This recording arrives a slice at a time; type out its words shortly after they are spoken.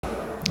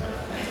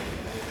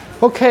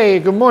Okay,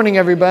 good morning,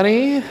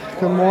 everybody.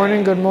 Good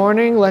morning, good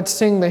morning. Let's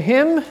sing the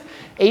hymn.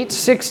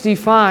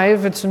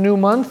 865, it's a new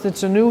month,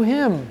 it's a new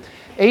hymn.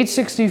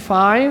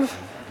 865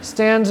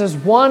 stanzas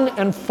 1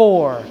 and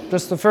 4,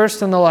 just the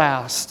first and the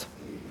last.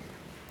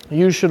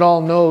 You should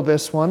all know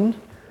this one.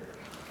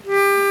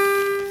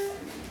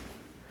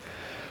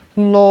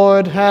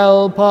 Lord,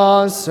 help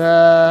us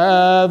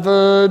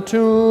ever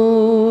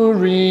to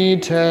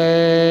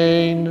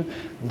retain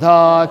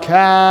the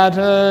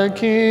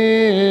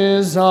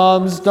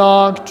Catechism's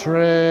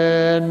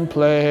doctrine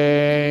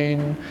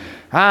plain,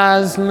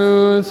 as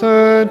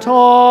Luther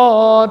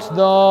taught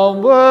the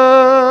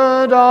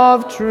word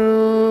of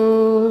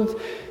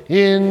truth,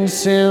 in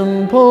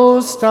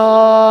simple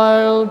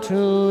style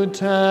to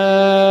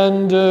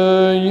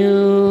tender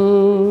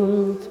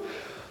youth.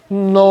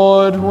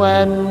 Lord,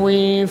 when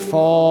we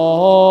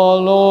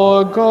fall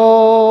or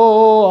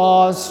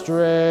go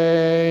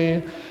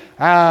astray,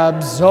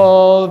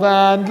 absolve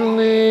and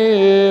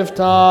lift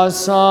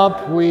us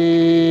up,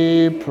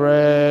 we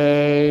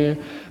pray.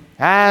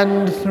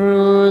 And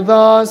through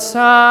the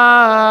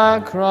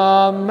sacrament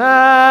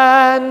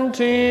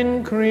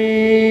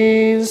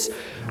increase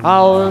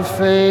our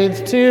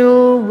faith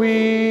till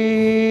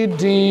we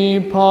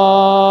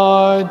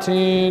depart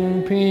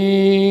in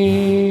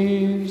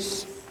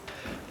peace.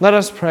 Let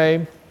us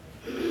pray.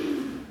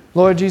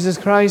 Lord Jesus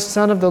Christ,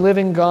 Son of the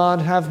living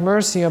God, have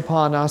mercy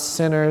upon us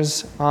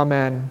sinners.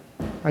 Amen.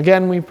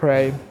 Again we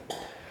pray.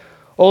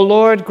 O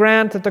Lord,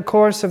 grant that the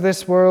course of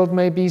this world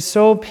may be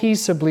so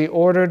peaceably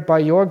ordered by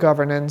your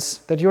governance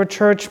that your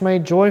church may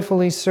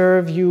joyfully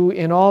serve you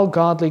in all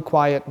godly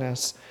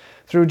quietness.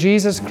 Through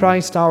Jesus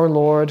Christ our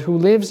Lord, who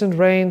lives and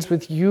reigns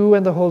with you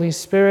and the Holy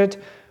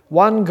Spirit,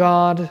 one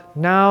God,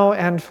 now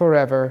and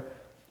forever.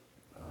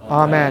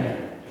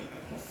 Amen.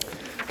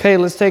 Okay,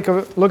 let's take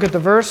a look at the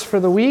verse for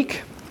the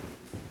week.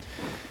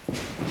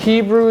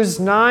 Hebrews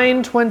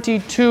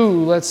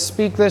 9:22. Let's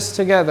speak this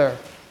together.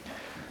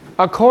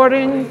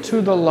 According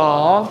to the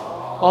law,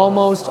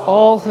 almost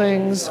all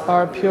things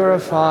are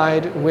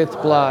purified with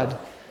blood,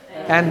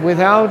 and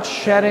without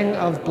shedding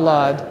of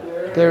blood,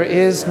 there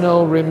is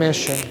no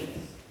remission.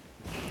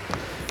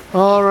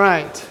 All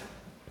right.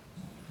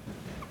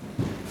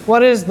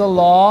 What is the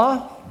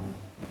law?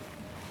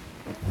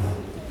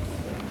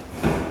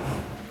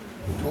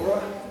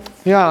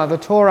 Yeah, the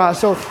Torah.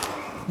 So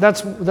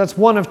that's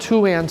one of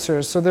two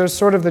answers. So there's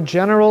sort of the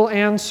general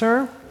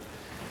answer.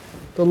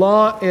 The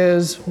law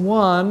is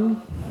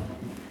one.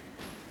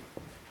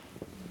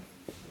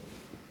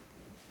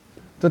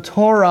 The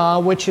Torah,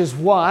 which is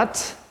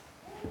what?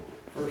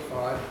 Verse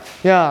 5.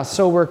 Yeah,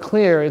 so we're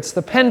clear. It's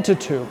the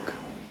Pentateuch.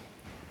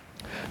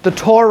 The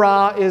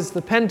Torah is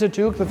the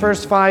Pentateuch, the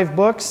first 5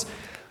 books.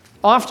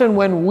 Often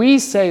when we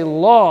say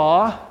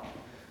law,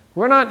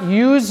 we're not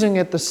using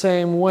it the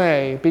same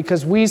way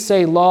because we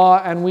say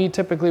law and we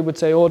typically would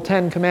say,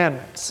 10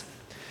 Commandments.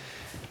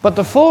 But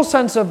the full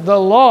sense of the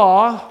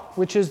law,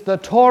 which is the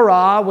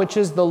Torah, which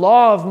is the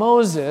law of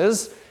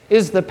Moses,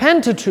 is the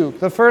Pentateuch,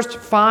 the first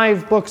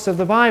 5 books of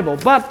the Bible.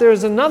 But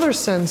there's another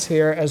sense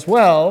here as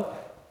well,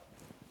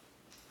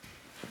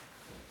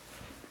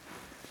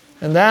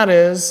 and that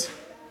is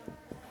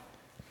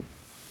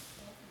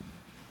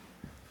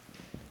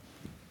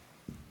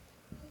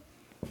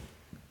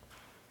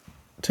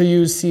to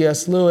use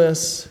C.S.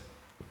 Lewis,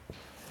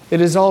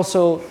 it is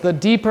also the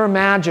deeper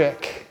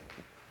magic,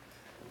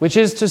 which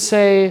is to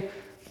say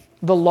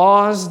the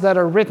laws that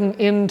are written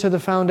into the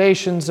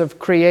foundations of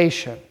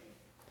creation.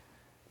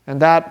 And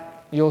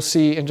that you'll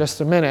see in just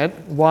a minute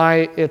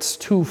why it's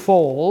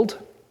twofold.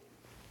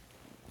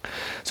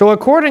 So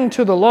according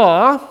to the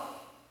law,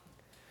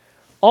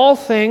 all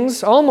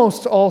things,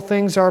 almost all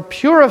things, are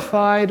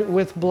purified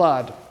with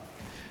blood.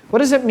 What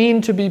does it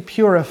mean to be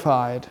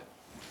purified?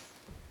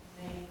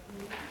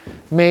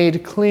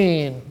 Made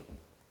clean.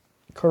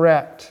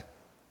 Correct.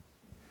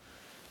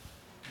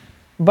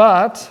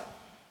 But,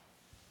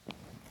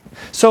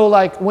 so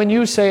like when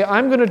you say,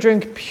 I'm going to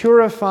drink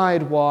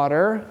purified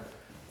water,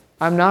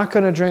 I'm not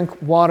going to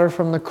drink water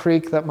from the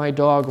creek that my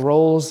dog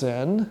rolls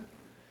in.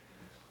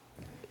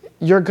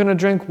 You're going to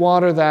drink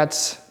water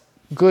that's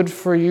good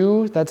for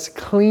you, that's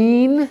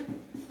clean.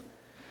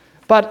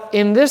 But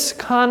in this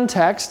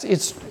context,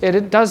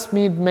 it does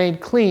mean made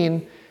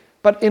clean.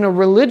 But in a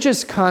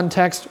religious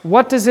context,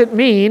 what does it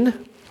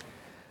mean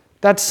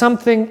that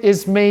something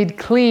is made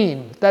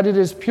clean, that it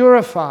is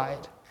purified?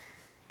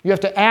 You have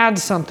to add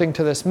something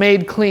to this.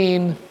 Made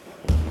clean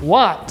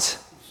what?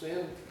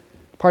 Sin.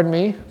 Pardon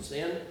me?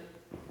 Sin.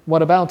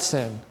 What about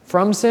sin?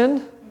 From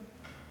sin?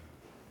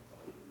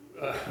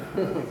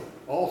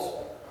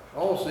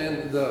 All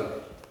sin,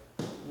 the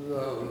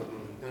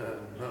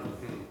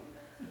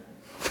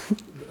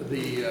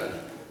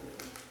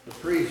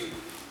priest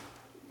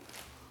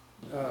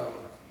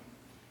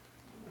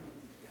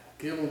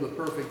killed the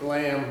perfect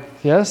lamb.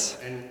 Yes.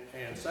 And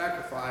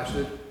sacrificed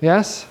it.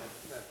 Yes.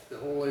 At the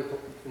holy.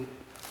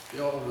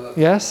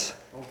 Yes.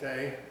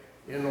 Okay,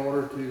 in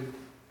order to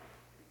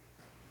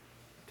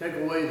take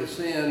away the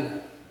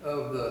sin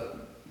of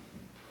the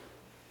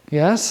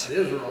Yes.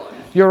 Israelites.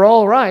 you're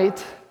all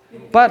right,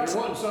 but You're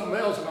wanting something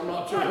else, and I'm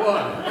not sure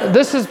what.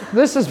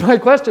 this is my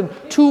question.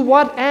 To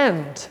what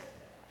end?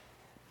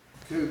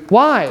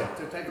 Why?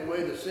 To take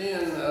away the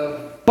sin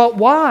of... But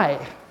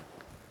why?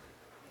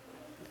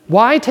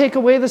 Why take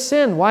away the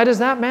sin? Why does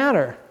that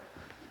matter?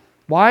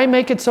 Why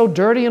make it so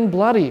dirty and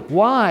bloody?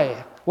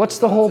 Why? What's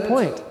the whole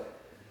point?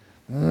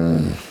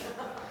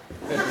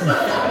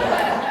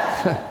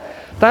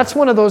 That's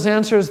one of those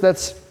answers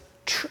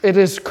it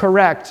is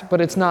correct,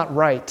 but it's not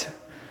right.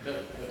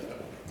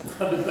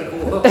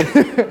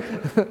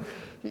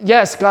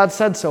 Yes, God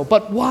said so,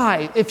 but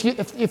why? If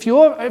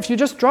you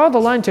just draw the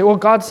line to, well,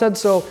 God said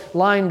so,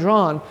 line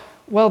drawn,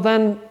 well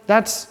then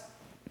it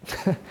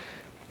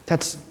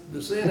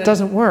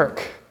doesn't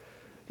work.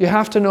 You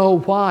have to know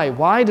why.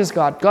 Why does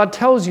God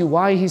tells you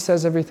why he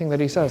says everything that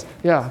he says.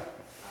 Yeah.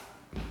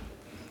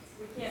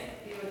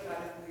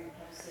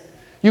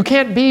 You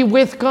can't be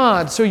with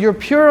God. So you're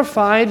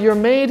purified, you're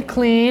made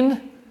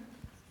clean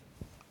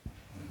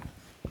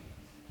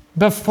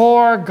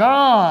before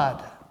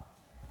God.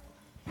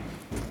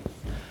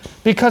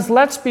 Because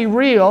let's be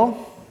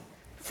real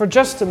for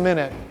just a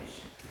minute.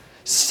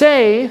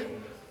 Say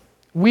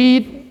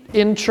we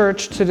in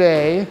church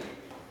today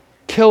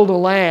killed a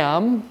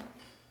lamb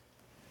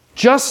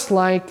just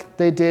like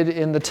they did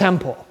in the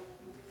temple.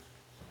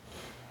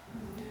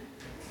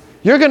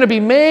 You're going to be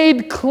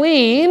made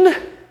clean.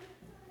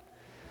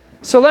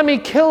 So let me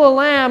kill a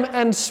lamb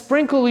and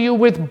sprinkle you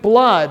with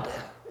blood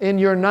in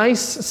your nice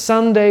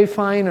Sunday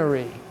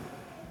finery,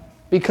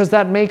 because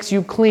that makes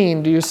you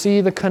clean. Do you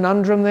see the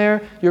conundrum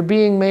there? You're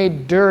being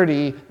made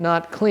dirty,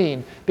 not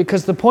clean.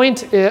 Because the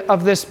point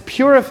of this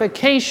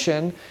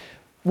purification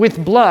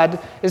with blood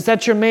is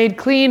that you're made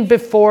clean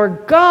before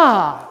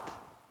God.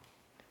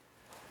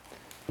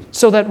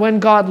 So that when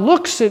God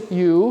looks at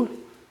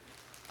you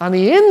on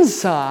the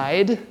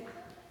inside,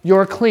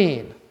 you're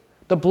clean.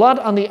 The blood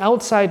on the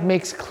outside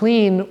makes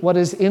clean what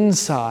is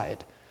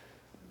inside,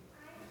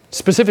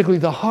 specifically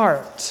the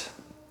heart,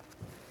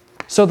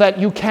 so that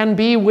you can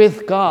be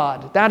with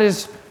God. That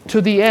is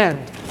to the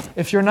end.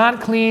 If you're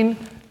not clean,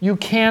 you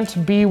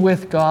can't be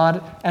with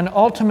God, and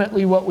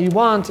ultimately what we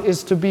want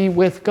is to be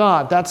with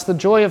God. That's the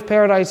joy of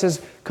paradise,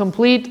 is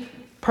complete,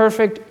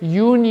 perfect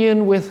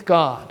union with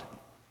God.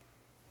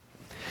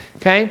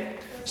 Okay?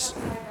 Let's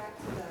go back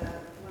to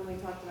when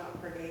we talked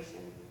about purgation.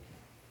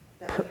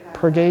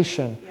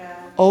 Purgation. Yeah.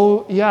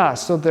 Oh, yeah,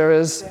 so there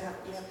is... You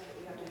have to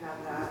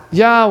have that.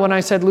 Yeah, when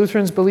I said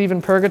Lutherans believe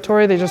in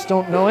purgatory, they just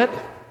don't know it.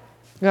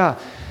 Yeah.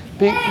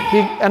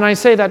 And I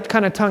say that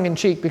kind of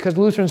tongue-in-cheek, because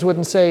Lutherans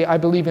wouldn't say, I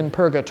believe in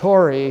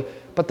purgatory,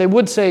 but they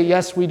would say,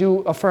 yes, we do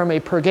affirm a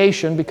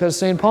purgation, because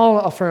St. Paul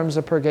affirms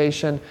a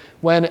purgation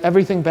when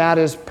everything bad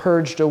is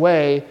purged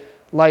away,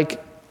 like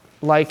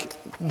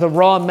the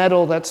raw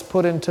metal that's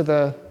put into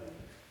the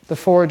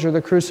forge or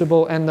the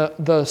crucible, and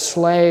the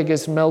slag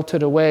is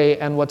melted away,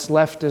 and what's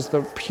left is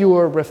the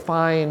pure,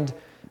 refined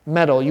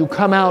metal. You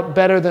come out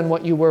better than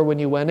what you were when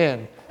you went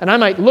in. And I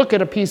might look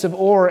at a piece of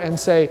ore and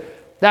say,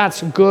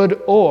 that's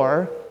good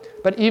ore,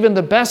 but even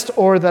the best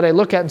ore that I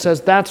look at and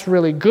says, that's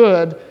really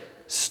good,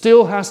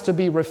 still has to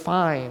be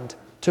refined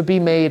to be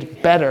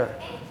made better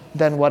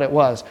than what it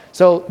was.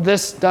 So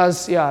this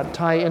does,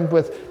 tie in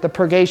with the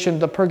purgation.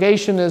 The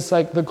purgation is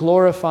like the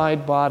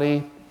glorified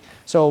body.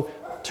 So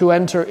to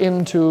enter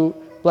into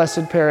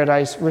blessed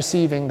paradise,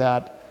 receiving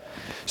that.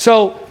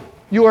 So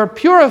you are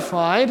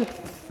purified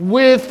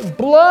with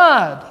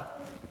blood.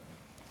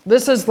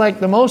 This is like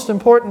the most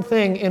important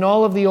thing in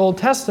all of the Old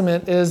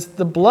Testament, is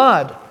the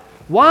blood.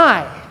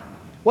 Why?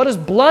 What does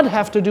blood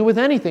have to do with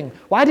anything?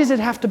 Why does it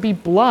have to be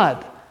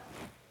blood?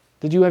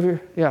 Did you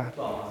ever? Yeah.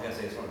 Well, I was going to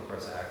say it's one of the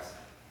first acts,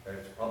 or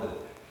it's probably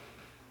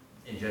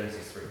in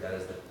Genesis 3, that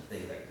is the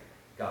thing that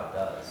God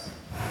does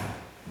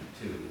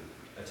to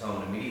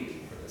atone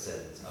immediately for the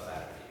sins of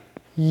Adam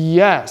and Eve.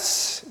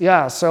 Yes.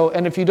 Yeah. So,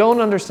 and if you don't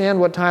understand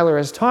what Tyler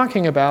is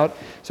talking about,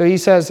 so he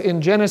says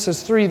in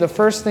Genesis 3, the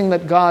first thing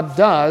that God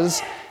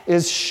does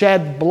is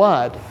shed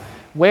blood.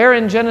 Where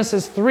in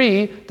Genesis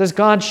 3 does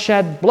God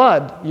shed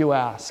blood, you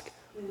ask?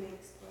 He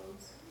makes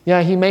clothes.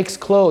 Yeah, he makes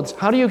clothes.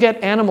 How do you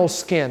get animal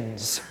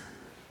skins?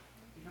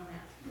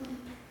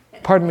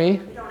 Pardon me? You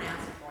don't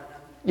ask for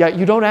them. Yeah,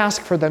 you don't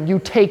ask for them, you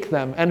take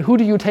them. And who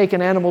do you take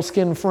an animal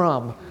skin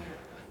from?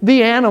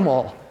 The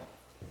animal.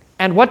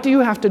 And what do you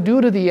have to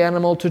do to the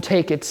animal to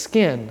take its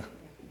skin?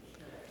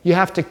 You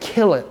have to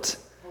kill it.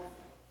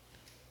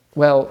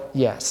 Well,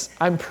 yes,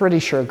 I'm pretty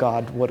sure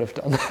God would have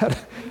done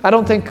that. I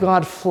don't think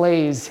God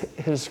flays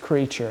his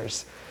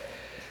creatures.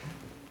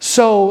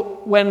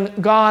 So when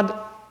God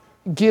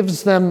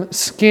gives them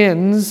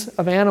skins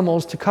of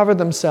animals to cover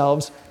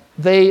themselves,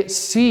 they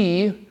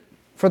see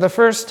for the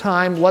first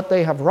time what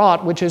they have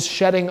wrought, which is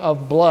shedding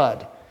of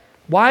blood.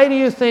 Why do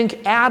you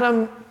think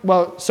Adam,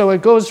 well, so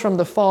it goes from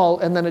the fall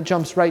and then it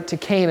jumps right to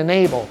Cain and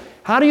Abel.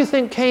 How do you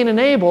think Cain and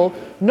Abel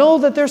know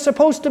that they're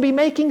supposed to be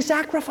making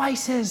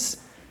sacrifices?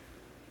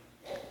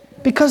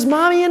 Because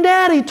mommy and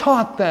daddy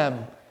taught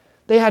them.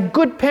 They had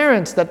good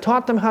parents that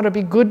taught them how to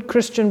be good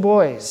Christian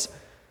boys.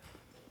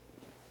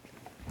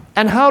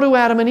 And how do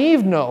Adam and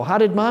Eve know? How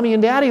did mommy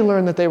and daddy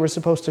learn that they were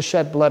supposed to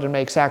shed blood and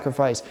make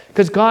sacrifice?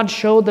 Because God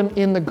showed them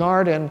in the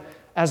garden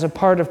as a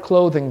part of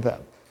clothing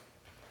them.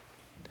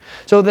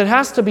 So there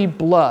has to be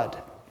blood.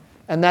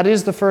 And that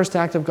is the first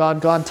act of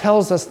God. God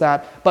tells us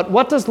that. But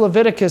what does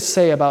Leviticus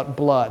say about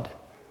blood?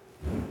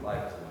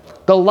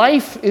 The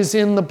life is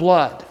in the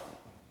blood.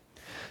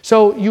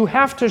 So you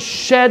have to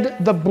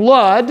shed the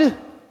blood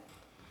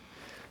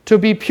to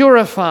be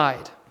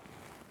purified.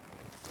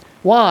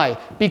 Why?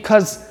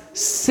 Because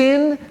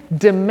sin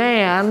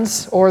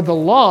demands, or the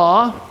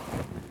law,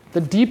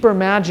 the deeper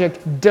magic,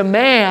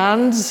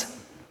 demands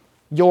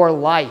your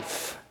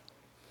life.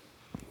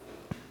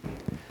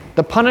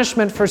 The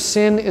punishment for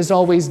sin is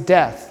always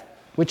death,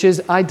 which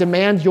is, I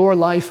demand your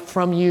life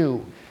from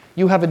you.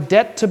 You have a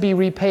debt to be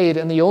repaid,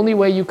 and the only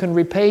way you can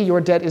repay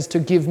your debt is to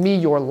give me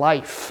your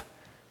life.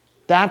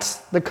 That's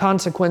the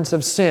consequence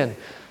of sin.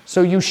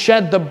 So you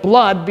shed the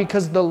blood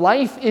because the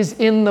life is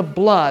in the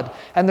blood.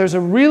 And there's a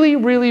really,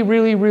 really,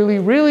 really, really,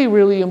 really,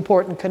 really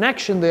important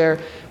connection there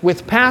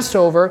with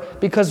Passover,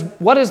 because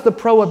what is the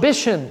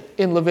prohibition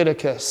in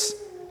Leviticus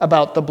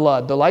about the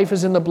blood? The life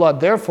is in the blood.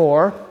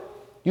 Therefore,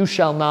 you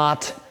shall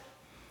not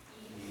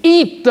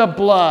eat the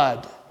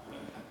blood.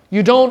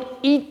 You don't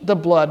eat the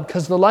blood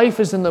because the life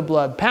is in the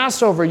blood.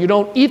 Passover, you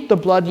don't eat the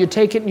blood, you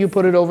take it and you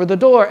put it over the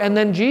door. And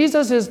then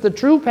Jesus is the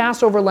true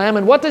Passover lamb,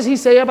 and what does he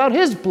say about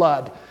his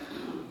blood?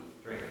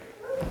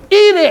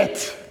 Eat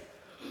it!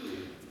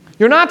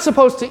 You're not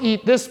supposed to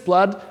eat this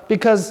blood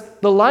because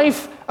the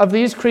life of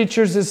these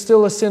creatures is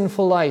still a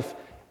sinful life.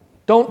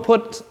 Don't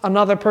put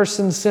another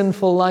person's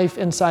sinful life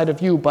inside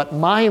of you, but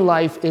my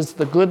life is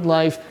the good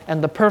life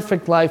and the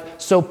perfect life,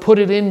 so put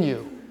it in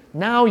you.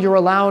 Now you're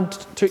allowed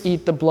to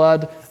eat the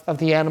blood of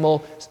the animal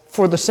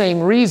for the same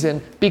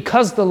reason,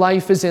 because the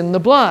life is in the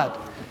blood.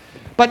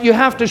 But you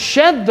have to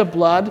shed the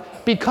blood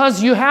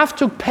because you have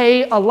to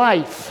pay a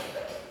life.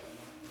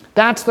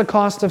 That's the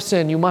cost of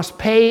sin. You must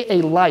pay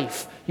a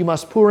life. You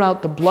must pour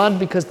out the blood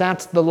because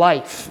that's the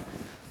life.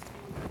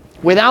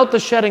 Without the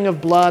shedding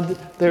of blood,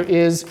 there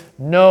is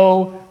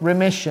no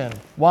remission.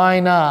 Why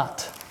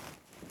not?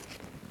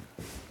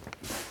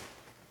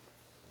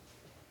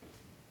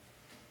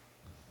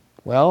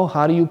 Well,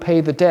 how do you pay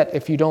the debt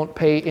if you don't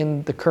pay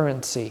in the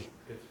currency?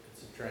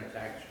 It's a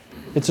transaction.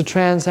 It's a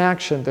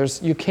transaction.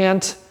 You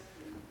can't.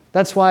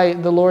 That's why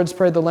the Lord's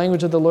Prayer, the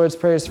language of the Lord's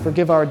Prayer is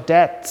forgive our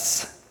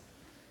debts.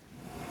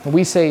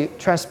 We say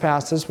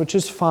trespasses, which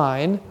is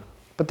fine,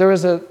 but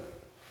there's a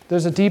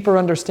deeper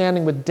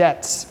understanding with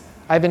debts.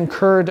 I've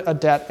incurred a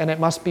debt and it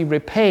must be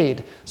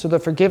repaid. So the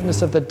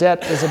forgiveness of the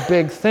debt is a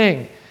big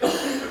thing.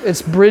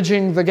 It's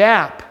bridging the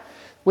gap.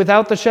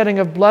 Without the shedding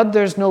of blood,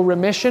 there's no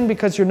remission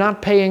because you're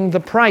not paying the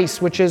price,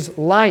 which is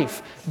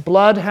life.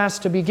 Blood has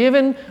to be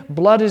given.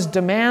 Blood is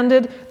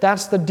demanded.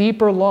 That's the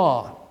deeper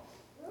law,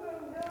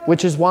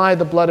 which is why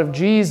the blood of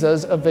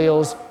Jesus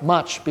avails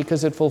much,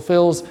 because it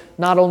fulfills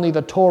not only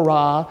the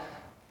Torah,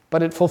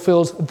 but it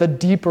fulfills the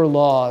deeper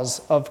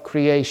laws of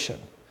creation.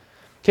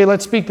 Okay,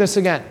 let's speak this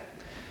again.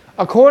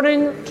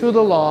 According to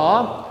the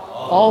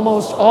law,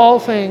 almost all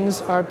things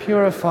are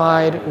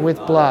purified with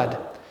blood,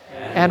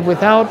 and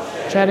without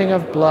shedding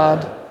of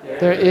blood,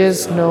 there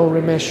is no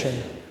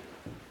remission.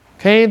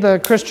 Okay, the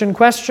Christian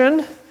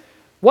question: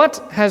 what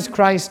has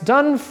Christ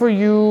done for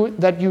you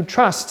that you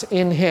trust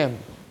in him?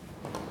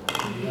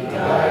 He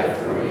died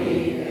for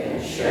me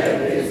and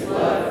shed his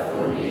blood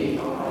for me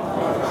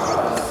on the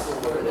cross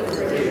for the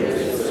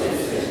forgiveness of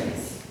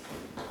sins.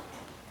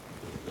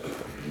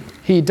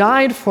 He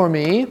died for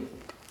me,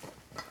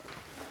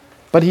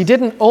 but he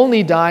didn't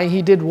only die,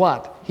 he did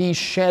what? He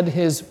shed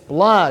his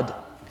blood.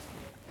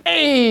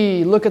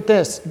 Hey, look at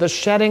this. The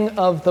shedding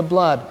of the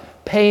blood,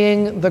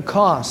 paying the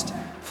cost,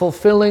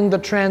 fulfilling the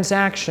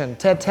transaction.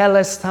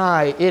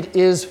 Tetelestai, it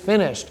is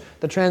finished.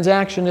 The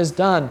transaction is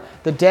done.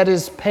 The debt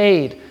is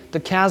paid. The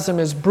chasm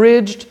is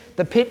bridged.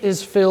 The pit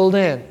is filled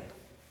in.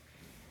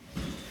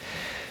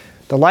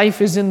 The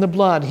life is in the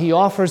blood. He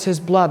offers his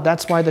blood.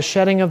 That's why the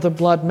shedding of the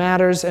blood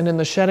matters. And in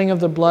the shedding of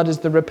the blood is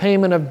the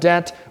repayment of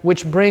debt,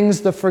 which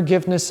brings the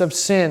forgiveness of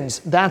sins.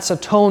 That's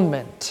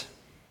atonement.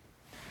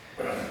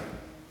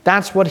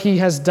 That's what he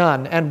has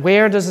done. And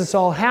where does this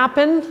all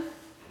happen?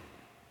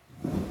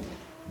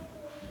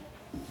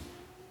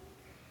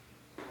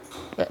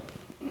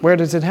 Where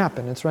does it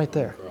happen? It's right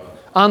there.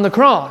 On the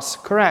cross,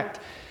 correct.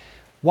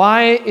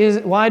 Why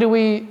do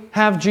we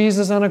have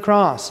Jesus on a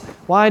cross?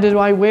 Why do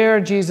I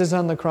wear Jesus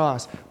on the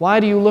cross? Why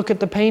do you look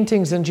at the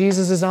paintings and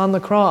Jesus is on the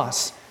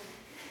cross?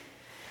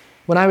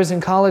 When I was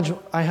in college,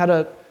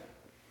 there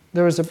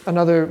was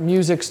another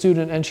music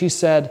student, and she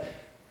said,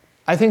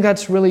 I think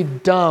that's really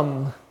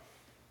dumb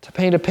to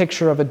paint a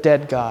picture of a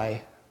dead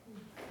guy.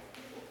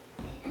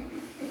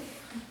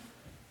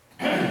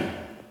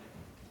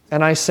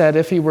 And I said,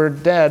 if he were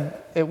dead,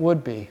 it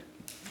would be.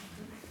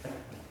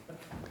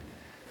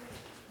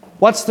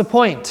 What's the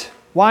point?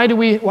 Why do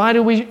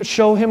we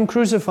show him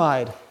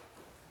crucified?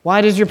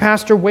 Why does your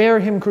pastor wear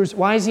him crucified?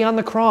 Why is he on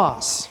the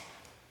cross?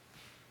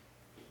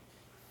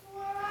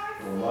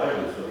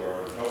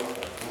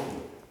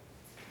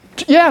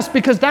 Yes,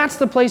 because that's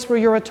the place where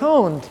you're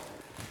atoned.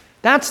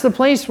 That's the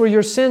place where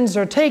your sins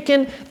are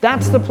taken.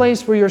 That's the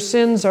place where your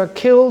sins are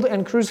killed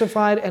and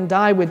crucified and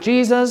die with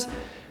Jesus.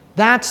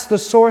 That's the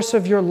source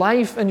of your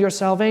life and your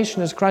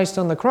salvation is Christ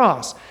on the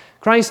cross.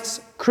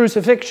 Christ's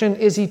crucifixion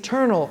is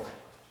eternal.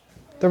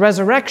 The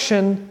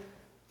resurrection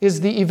is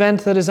the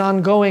event that is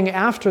ongoing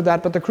after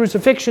that, but the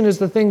crucifixion is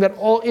the thing that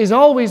is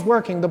always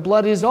working. The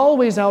blood is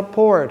always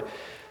outpoured.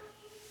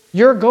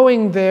 You're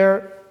going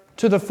there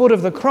to the foot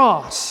of the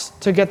cross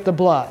to get the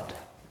blood,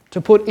 to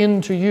put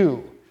into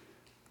you,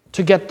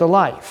 to get the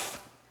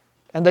life.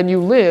 And then you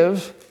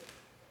live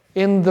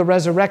in the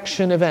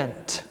resurrection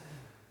event.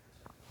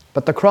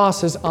 But the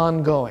cross is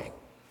ongoing.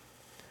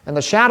 And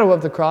the shadow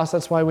of the cross,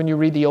 that's why when you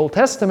read the Old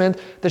Testament,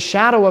 the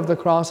shadow of the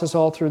cross is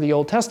all through the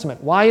Old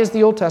Testament. Why is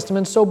the Old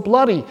Testament so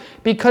bloody?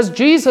 Because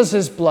Jesus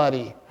is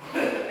bloody.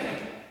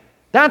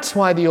 That's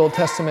why the Old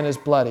Testament is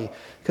bloody.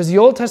 Because the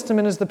Old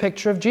Testament is the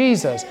picture of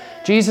Jesus.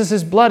 Jesus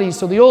is bloody,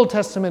 so the Old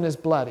Testament is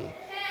bloody.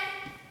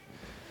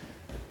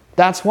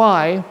 That's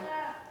why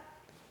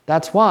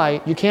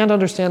you can't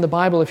understand the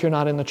Bible if you're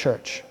not in the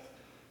church.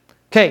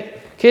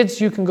 Okay, kids,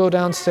 you can go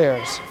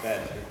downstairs.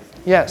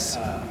 Yes.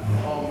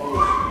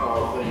 Almost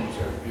all things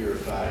are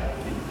purified.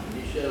 Can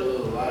you shed a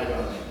little light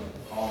on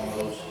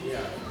almost?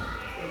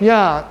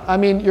 Yeah, I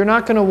mean, you're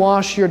not going to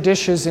wash your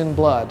dishes in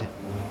blood.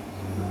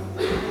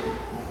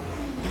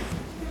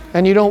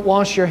 And you don't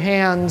wash your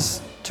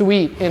hands to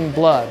eat in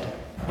blood.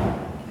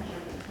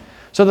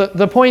 So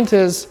the point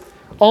is,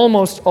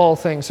 almost all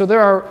things. So there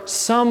are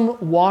some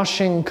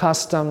washing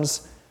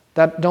customs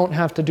that don't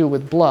have to do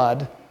with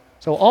blood.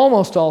 So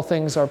almost all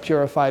things are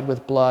purified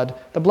with blood.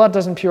 The blood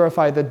doesn't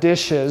purify the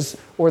dishes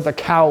or the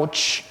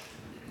couch,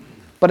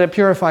 but it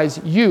purifies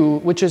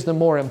you, which is the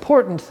more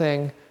important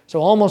thing. So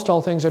almost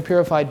all things are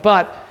purified,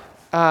 but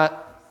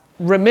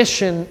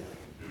remission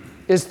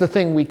is the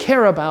thing we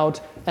care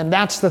about, and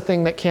that's the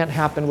thing that can't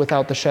happen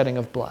without the shedding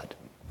of blood.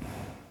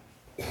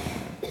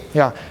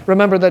 Yeah,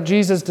 remember that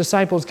Jesus'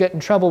 disciples get in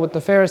trouble with the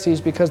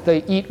Pharisees because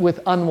they eat with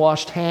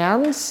unwashed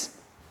hands.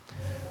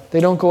 They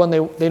don't go and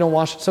they don't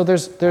wash. So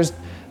there's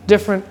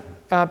different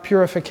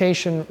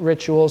purification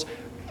rituals.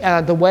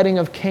 The wedding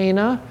of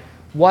Cana,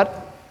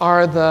 what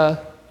are the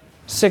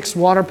 6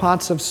 water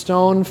pots of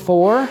stone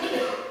for?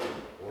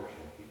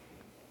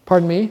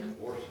 Pardon me?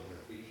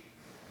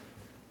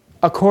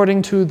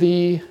 According to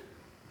the...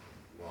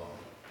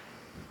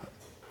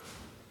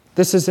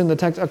 This is in the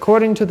text.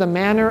 According to the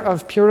manner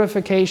of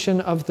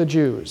purification of the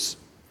Jews.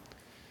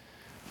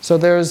 So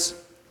there's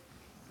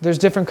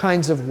different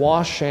kinds of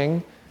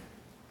washing.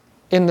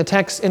 In the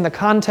text, in the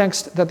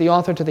context that the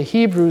author to the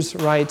Hebrews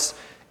writes,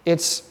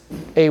 it's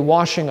a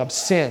washing of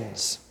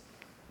sins.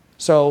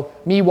 So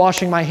me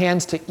washing my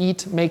hands to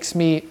eat makes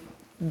me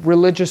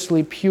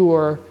religiously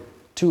pure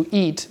to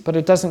eat, but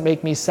it doesn't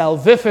make me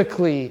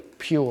salvifically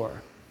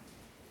pure.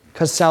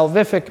 Because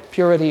salvific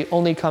purity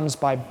only comes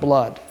by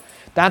blood.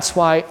 That's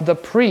why the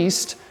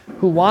priest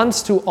who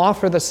wants to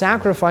offer the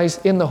sacrifice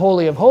in the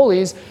Holy of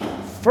Holies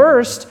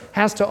first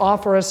has to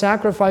offer a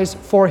sacrifice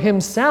for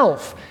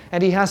himself.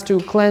 And he has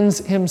to cleanse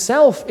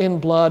himself in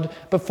blood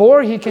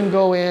before he can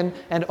go in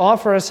and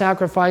offer a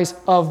sacrifice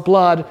of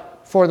blood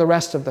for the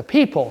rest of the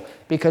people.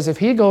 Because if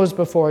he goes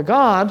before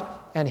God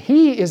and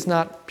he is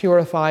not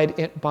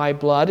purified by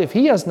blood, if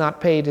he has not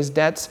paid his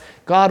debts,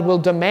 God will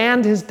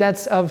demand his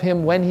debts of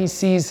him when he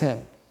sees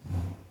him.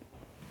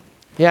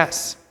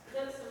 Yes?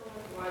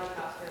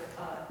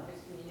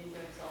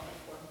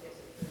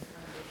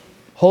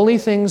 Holy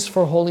things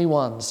for holy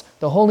ones.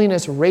 The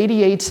holiness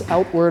radiates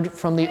outward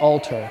from the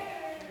altar.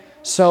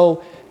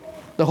 So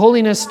the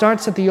holiness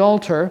starts at the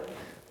altar.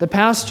 The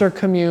pastor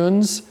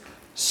communes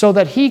so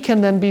that he can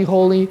then be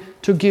holy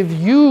to give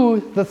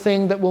you the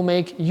thing that will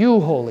make you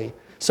holy.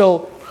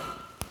 So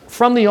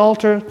from the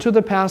altar to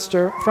the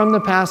pastor, from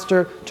the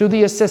pastor to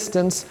the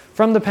assistants,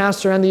 from the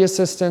pastor and the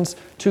assistants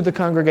to the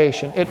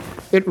congregation.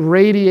 It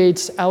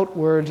radiates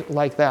outward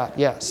like that,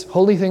 yes.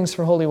 Holy things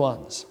for holy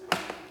ones.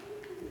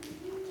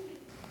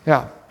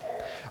 Yeah.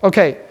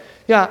 Okay.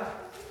 Yeah.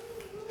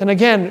 And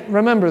again,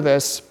 remember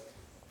this.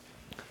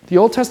 The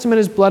Old Testament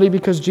is bloody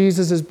because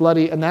Jesus is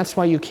bloody, and that's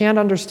why you can't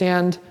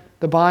understand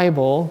the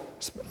Bible,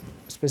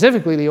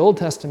 specifically the Old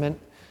Testament,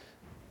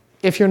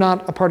 if you're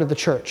not a part of the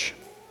church.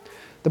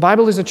 The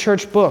Bible is a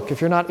church book.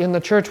 If you're not in the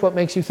church, what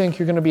makes you think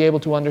you're going to be able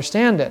to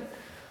understand it?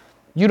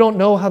 You don't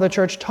know how the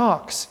church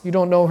talks. You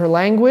don't know her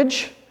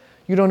language.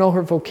 You don't know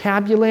her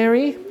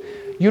vocabulary.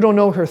 You don't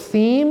know her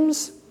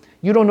themes.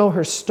 You don't know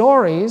her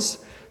stories.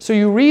 So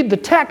you read the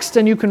text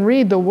and you can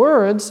read the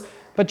words,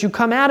 but you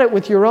come at it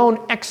with your own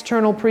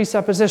external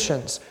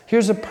presuppositions.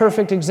 Here's a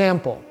perfect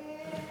example.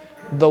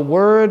 The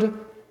word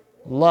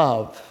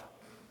love.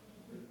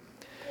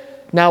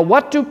 Now,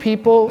 what do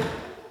people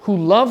who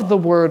love the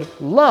word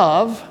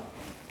love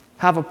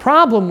have a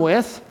problem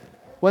with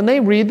when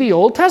they read the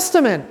Old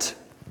Testament?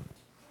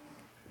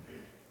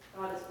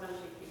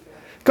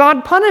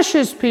 God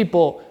punishes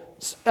people.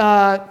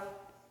 How?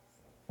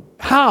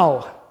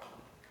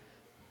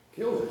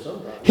 Kills it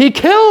sometimes. He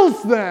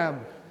kills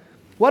them.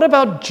 What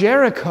about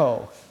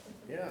Jericho?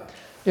 Yeah.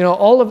 You know,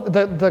 all of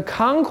the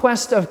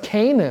conquest of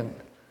Canaan.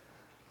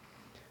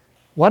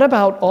 What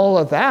about all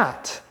of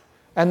that?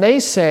 And they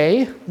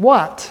say,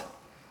 what?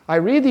 I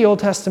read the Old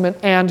Testament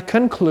and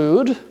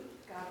conclude,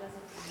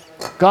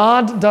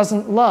 God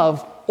doesn't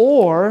love.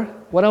 Or,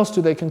 what else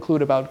do they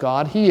conclude about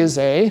God? He is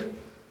a...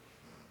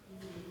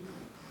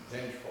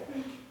 Vengeful.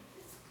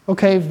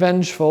 Okay,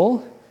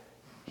 vengeful.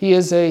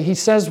 He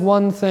says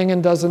one thing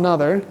and does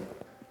another.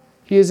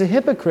 He is a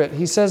hypocrite.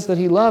 He says that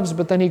he loves,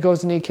 but then he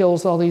goes and he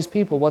kills all these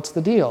people. What's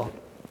the deal?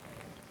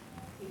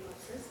 He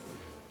loves his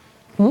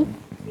people. Hmm?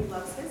 He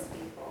loves his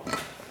people.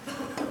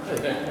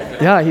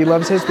 Yeah, he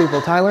loves his people.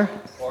 Tyler?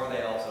 Or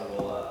they also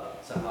will,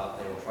 somehow,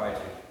 they will try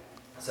to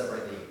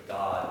separate the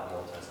God of the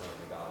Old Testament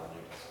from the God of the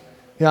New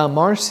Testament. Yeah,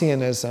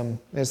 Marcionism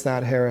is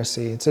that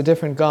heresy. It's a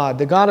different God.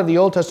 The God of the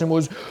Old Testament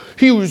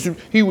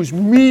was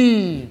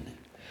mean.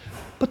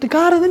 But the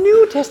God of the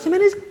New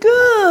Testament is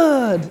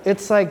good.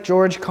 It's like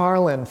George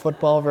Carlin,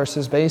 football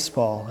versus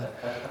baseball.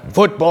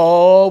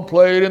 Football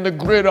played in the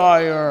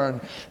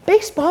gridiron.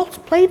 Baseball's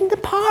played in the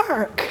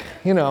park.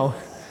 You know.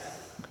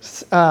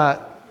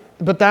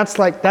 But that's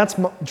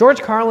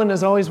George Carlin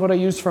is always what I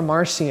use for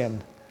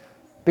Marcion.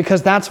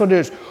 Because that's what it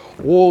is.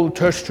 Old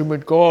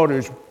Testament God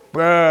is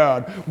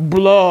bad,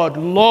 blood,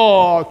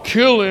 law,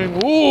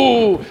 killing,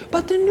 ooh.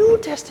 But the New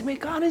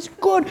Testament God is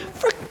good,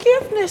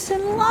 forgiveness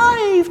and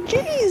life,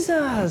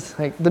 Jesus.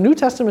 Like, the New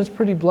Testament's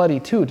pretty bloody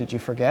too, did you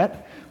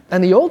forget?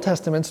 And the Old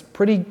Testament's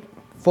pretty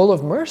full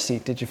of mercy,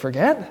 did you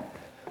forget?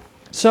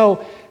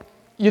 So,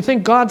 you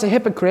think God's a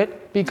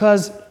hypocrite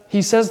because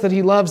he says that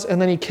he loves and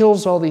then he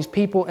kills all these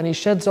people and he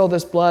sheds all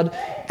this blood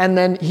and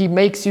then he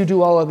makes you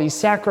do all of these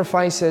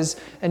sacrifices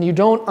and you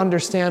don't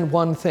understand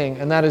one thing,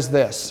 and that is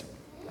this.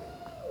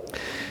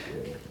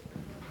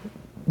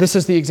 This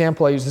is the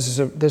example I use.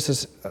 This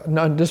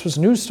was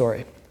a news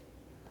story.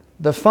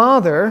 The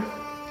father,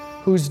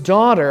 whose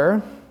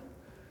daughter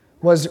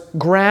was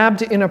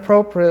grabbed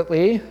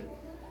inappropriately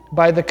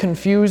by the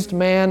confused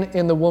man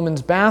in the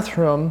woman's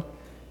bathroom,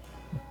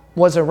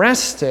 was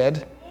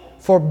arrested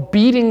for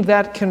beating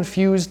that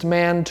confused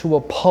man to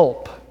a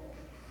pulp.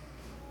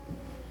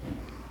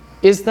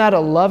 Is that a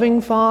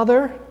loving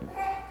father?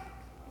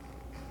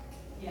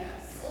 Yes.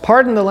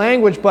 Pardon the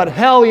language, but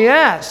hell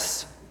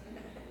yes.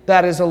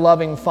 That is a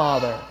loving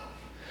father.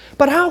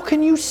 But how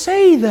can you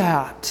say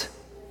that?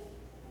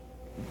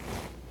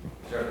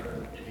 Sure,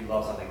 if you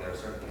love something, there are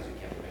certain things you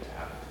can't permit to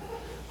happen.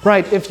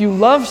 Right, if you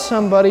love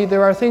somebody,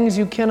 there are things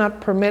you cannot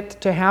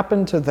permit to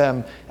happen to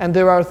them. And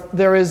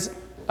there is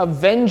a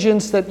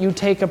vengeance that you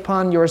take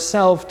upon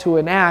yourself to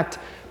enact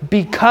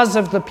because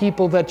of the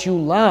people that you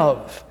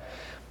love.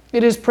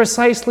 It is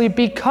precisely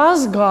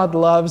because God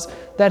loves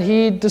that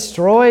he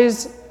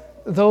destroys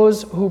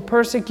those who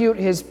persecute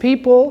his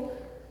people,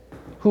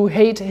 who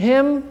hate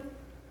him,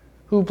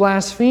 who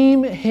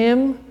blaspheme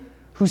him,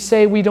 who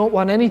say we don't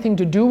want anything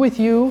to do with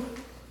you.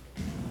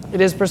 It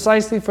is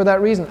precisely for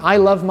that reason. I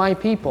love my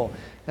people.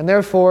 And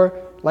therefore,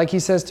 like he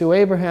says to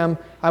Abraham,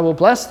 I will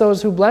bless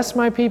those who bless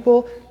my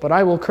people, but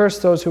I will curse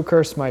those who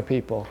curse my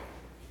people.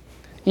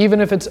 Even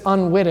if it's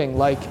unwitting,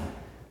 like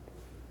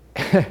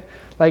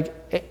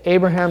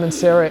Abraham and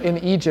Sarah in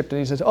Egypt, and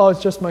he says, oh,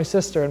 it's just my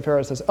sister. And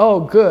Pharaoh says, oh,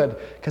 good,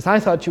 because I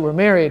thought you were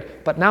married,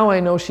 but now I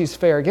know she's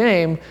fair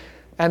game.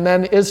 And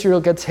then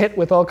Israel gets hit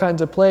with all kinds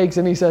of plagues,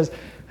 and he says,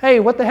 hey,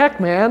 what the heck,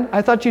 man?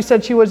 I thought you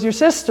said she was your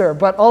sister,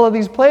 but all of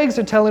these plagues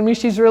are telling me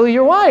she's really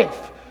your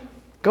wife.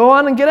 Go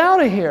on and get out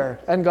of here.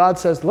 And God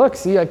says, look,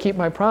 see, I keep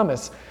my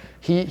promise.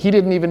 He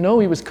didn't even know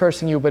he was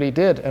cursing you, but he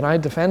did, and I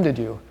defended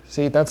you.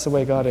 See, that's the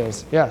way God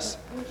is. Yes?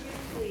 Would you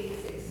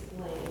please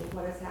explain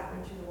what has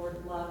happened to the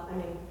word love? I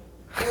mean,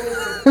 what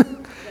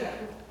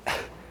is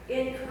it?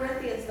 In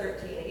Corinthians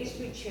 13, it used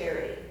to be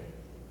charity.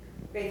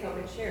 Faith, hope,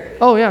 and charity.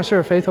 Oh, yeah,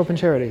 sure. Faith, hope, and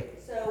charity.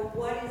 So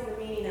what is the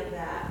meaning of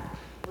that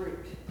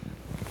root?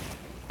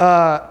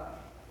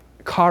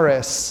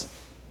 Charis.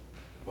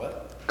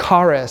 What?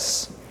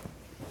 Charis.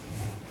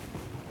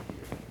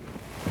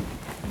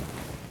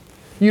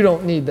 You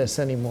don't need this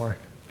anymore.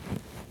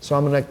 So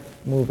I'm going to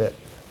move it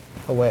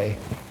away.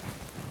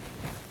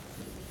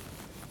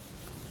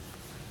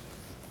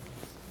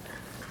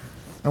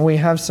 And we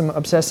have some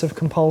obsessive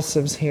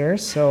compulsives here,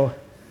 so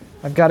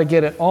I've got to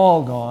get it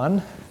all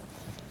gone.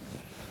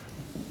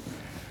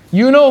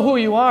 You know who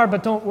you are,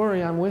 but don't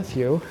worry, I'm with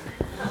you.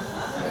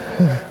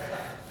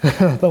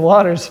 The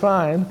water's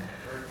fine.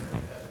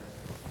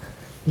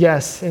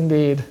 Yes,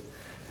 indeed.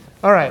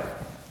 All right.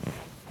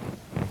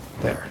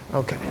 There,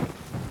 okay.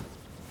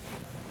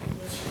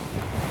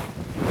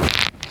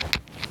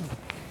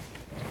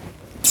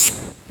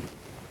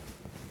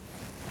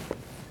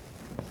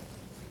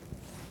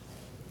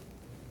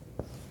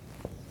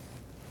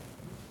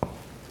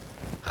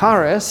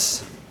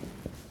 Charis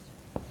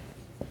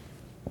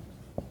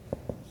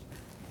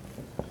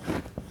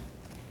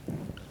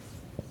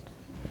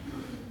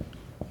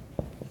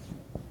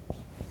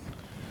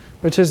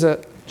which is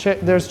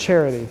there's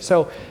charity.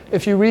 So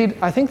if you read,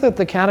 I think that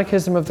the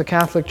Catechism of the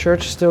Catholic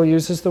Church still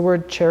uses the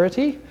word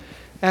charity,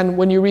 And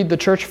when you read the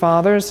church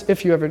fathers,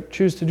 if you ever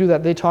choose to do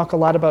that, they talk a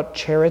lot about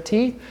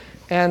charity.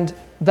 And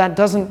that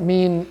doesn't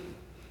mean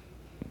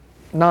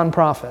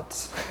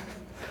nonprofits.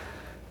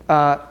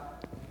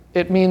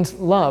 It means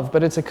love,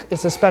 but it's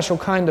a special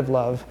kind of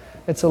love.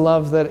 It's a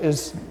love that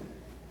is,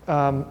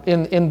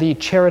 in the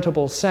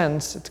charitable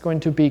sense, it's going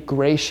to be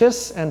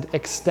gracious and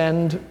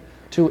extend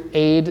to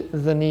aid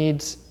the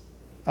needs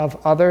of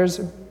others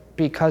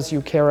because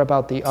you care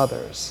about the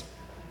others.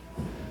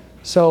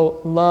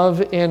 So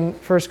love in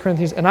 1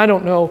 Corinthians, and I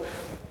don't know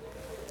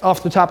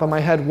off the top of my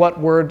head what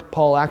word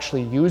Paul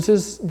actually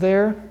uses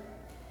there.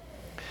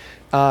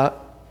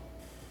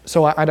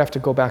 So I'd have to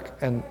go back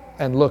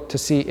and look to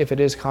see if it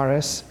is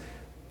charis.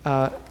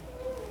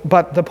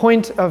 But the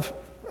point of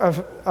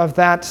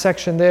that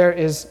section there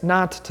is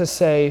not to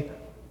say,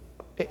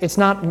 it's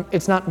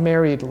not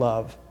married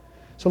love.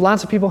 So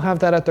lots of people have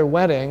that at their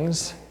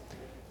weddings,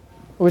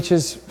 which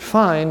is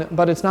fine,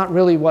 but it's not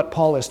really what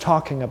Paul is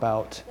talking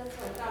about. That's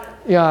what I thought.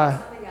 Yeah.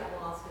 Something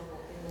got lost in the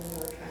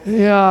newer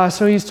translation. Yeah,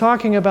 so he's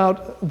talking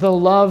about the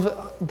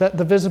love,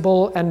 the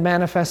visible and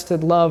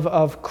manifested love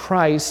of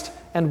Christ,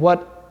 and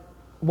what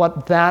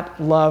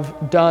that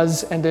love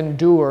does and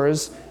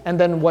endures, and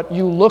then what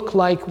you look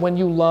like when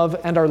you love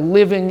and are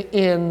living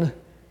in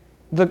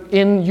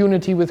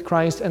unity with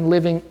Christ and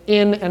living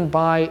in and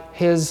by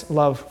his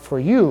love for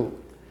you.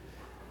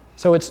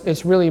 So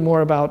it's really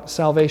more about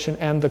salvation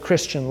and the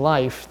Christian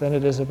life than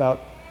it is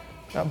about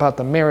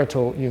the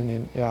marital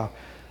union. Yeah.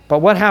 But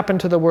what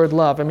happened to the word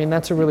love? I mean,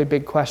 that's a really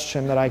big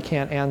question that I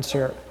can't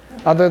answer,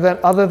 other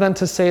than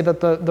to say that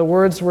the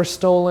words were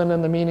stolen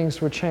and the meanings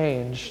were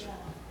changed.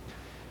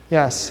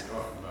 Yes.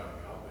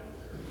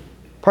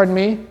 Pardon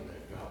me?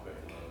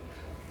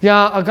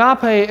 Yeah,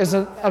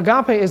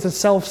 agape is a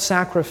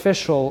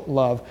self-sacrificial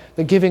love,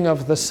 the giving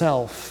of the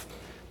self.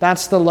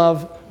 That's the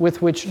love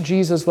with which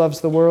Jesus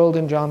loves the world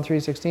in John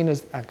 3:16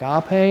 is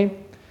agape,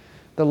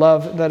 the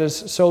love that is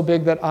so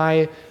big that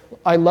I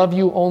love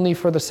you only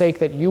for the sake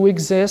that you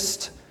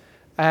exist,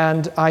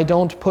 and I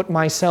don't put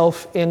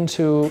myself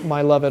into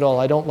my love at all.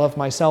 I don't love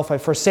myself. I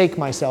forsake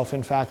myself,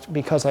 in fact,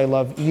 because I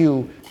love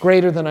you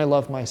greater than I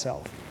love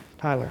myself.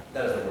 Tyler.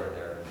 That is the word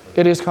there.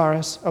 It is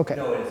charis? Okay.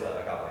 No, it is agape.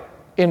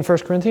 In 1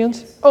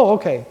 Corinthians? Oh,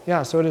 okay.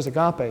 Yeah, so it is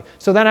agape.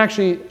 So that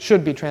actually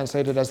should be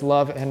translated as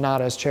love and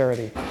not as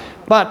charity.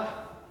 But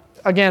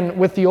again,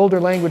 with the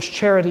older language,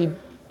 charity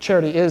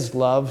is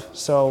love,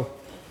 so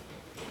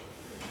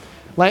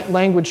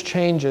language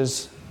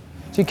changes.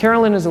 See,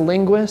 Carolyn is a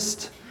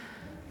linguist,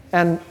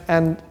 and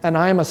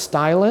I am a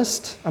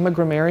stylist. I'm a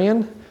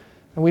grammarian,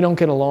 and we don't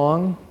get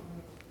along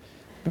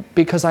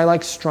because I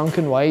like strunk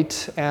and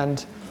white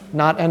and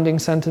not ending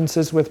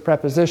sentences with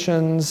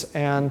prepositions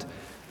and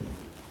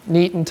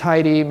neat and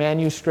tidy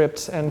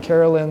manuscripts. And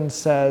Carolyn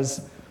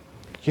says,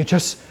 you're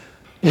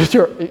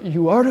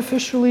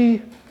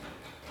artificially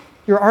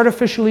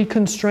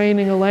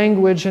constraining a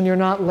language, and you're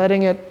not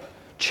letting it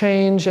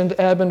change and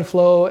ebb and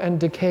flow and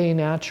decay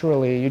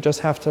naturally. You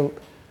just have to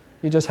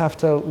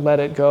let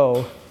it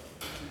go.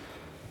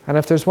 And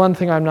if there's one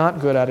thing I'm not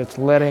good at, it's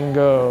letting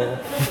go.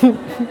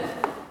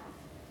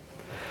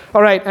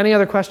 All right, any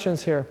other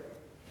questions here?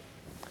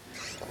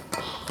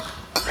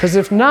 Because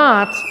if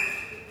not,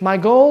 my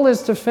goal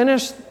is to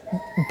finish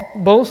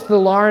both the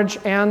large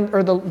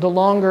or the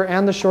longer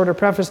and the shorter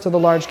preface to the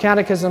Large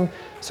Catechism,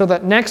 so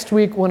that next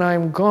week when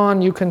I'm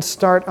gone, you can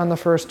start on the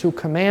first two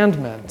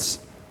commandments.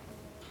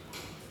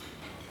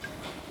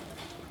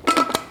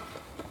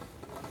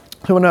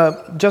 I want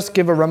to just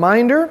give a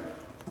reminder.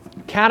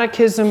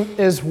 Catechism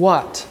is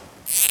what?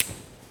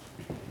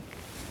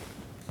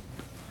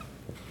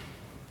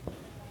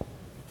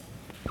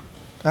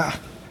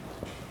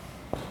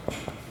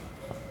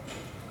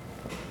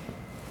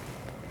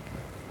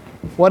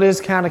 What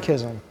is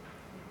catechism?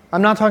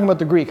 I'm not talking about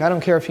the Greek. I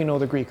don't care if you know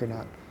the Greek or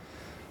not.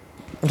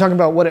 I'm talking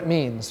about what it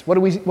means. What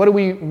do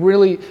we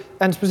really,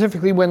 and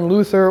specifically when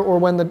Luther or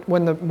when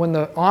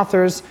the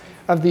authors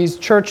of these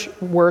church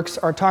works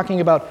are talking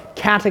about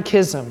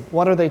catechism,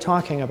 what are they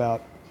talking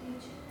about?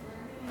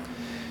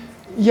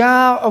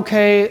 Yeah,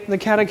 okay, the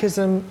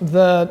catechism,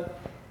 the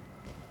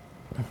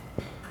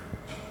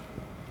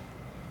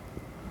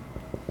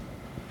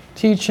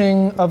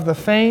teaching of the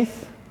faith.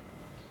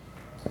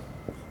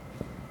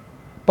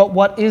 But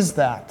what is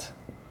that?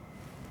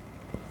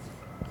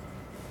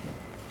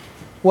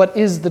 What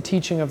is the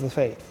teaching of the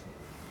faith?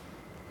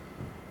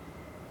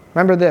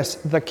 Remember this,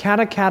 the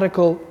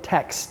catechetical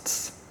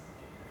texts.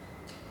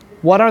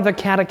 What are the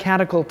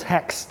catechetical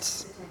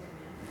texts?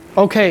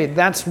 Okay,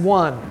 that's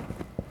one.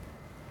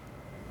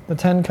 The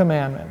 10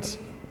 Commandments.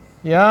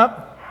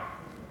 Yep.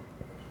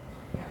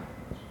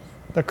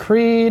 The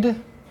Creed.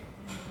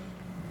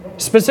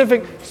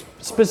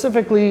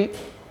 Specifically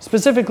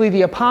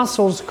the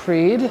Apostles'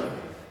 Creed,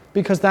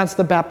 because that's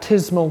the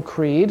baptismal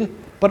creed,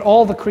 but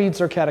all the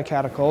creeds are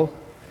catechetical,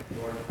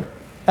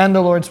 and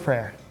the Lord's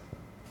Prayer.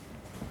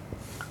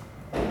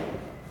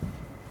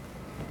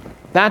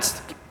 That's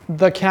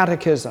the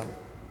catechism.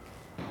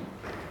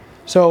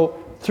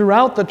 So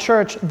throughout the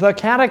church, the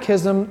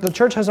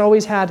church has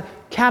always had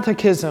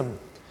catechism.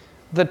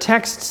 the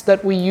texts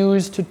that we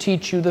use to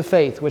teach you the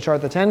faith, which are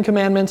the Ten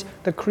Commandments,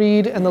 the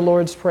Creed, and the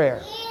Lord's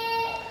Prayer.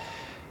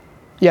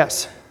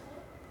 Yes?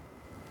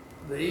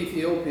 The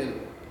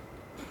Ethiopian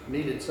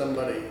needed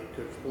somebody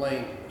to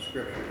explain the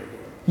scripture to him.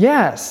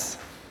 Yes.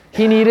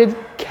 He needed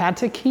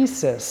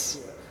catechesis.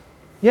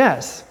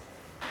 Yes.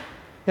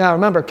 Yeah,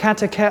 remember,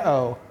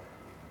 katecheo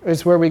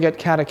is where we get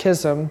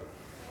catechism,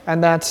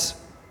 and that's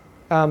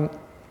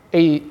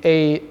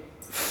a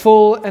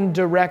full and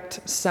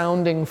direct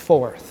sounding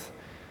forth.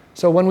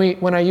 So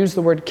when I use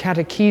the word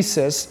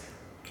catechesis,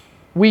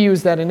 we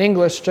use that in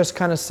English just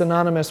kind of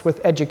synonymous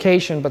with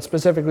education, but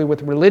specifically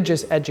with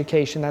religious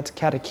education, that's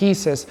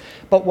catechesis.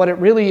 But what it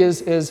really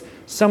is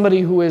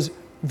somebody who is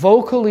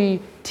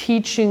vocally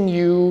teaching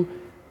you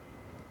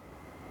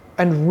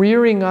and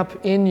rearing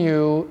up in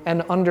you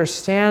an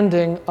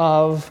understanding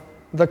of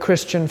the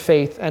Christian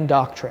faith and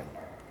doctrine.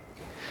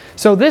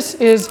 So this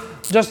is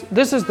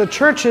the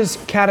church's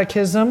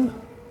catechism.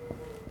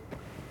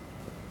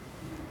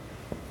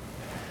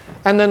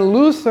 And then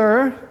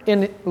Luther,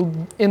 in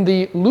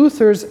the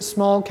Luther's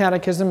small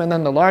catechism and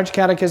then the large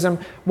catechism,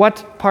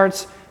 what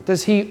parts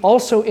does he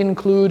also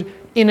include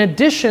in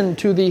addition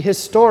to the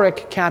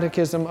historic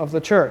catechism of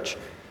the church?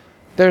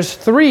 There's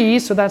 3,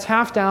 so that's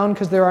half down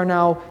because there are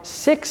now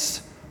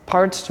 6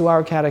 parts to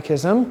our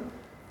catechism.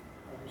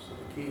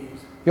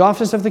 The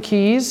office of the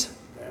keys,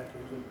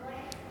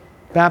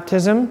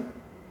 baptism,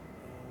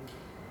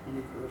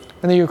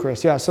 and the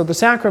Eucharist. Yeah, so the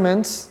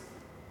sacraments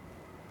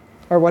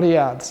are what he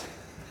adds.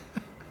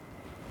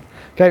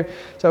 Okay,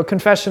 so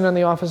confession and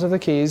the office of the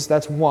keys,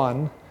 that's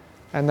 1.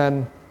 And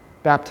then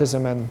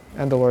baptism and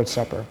the Lord's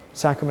Supper.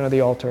 Sacrament of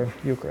the altar,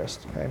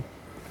 Eucharist. Okay.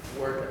 A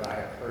word that I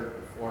have heard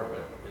before,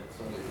 but it's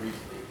only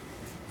recently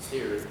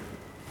seared,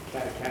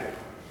 catechetical.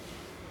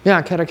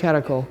 Yeah,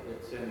 catechetical.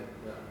 It's in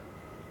the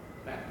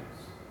Matthews.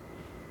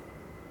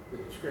 The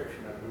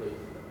description, I believe,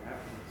 in the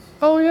Matthews.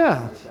 Oh,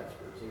 yeah. Is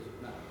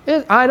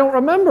it not? I don't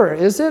remember.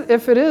 Is it?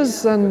 If it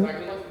is, then... I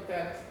can look at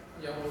that,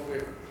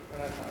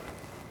 and I thought,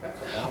 that's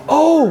a long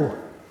Oh!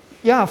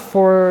 Yeah,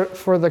 for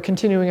the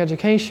continuing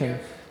education.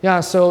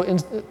 Yeah, so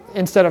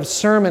instead of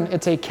sermon,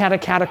 it's a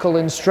catechetical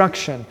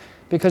instruction,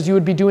 because you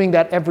would be doing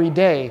that every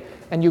day.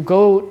 And you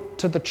go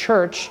to the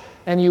church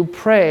and you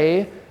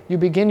pray, you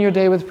begin your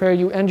day with prayer,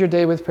 you end your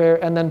day with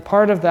prayer, and then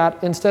part of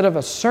that, instead of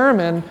a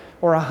sermon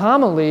or a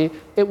homily,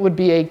 it would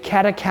be a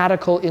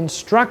catechetical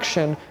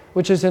instruction,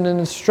 which is an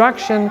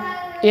instruction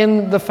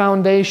in the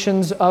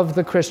foundations of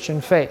the Christian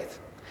faith.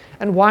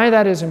 And why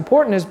that is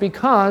important is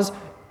because,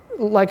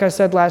 like I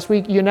said last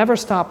week, you never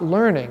stop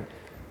learning.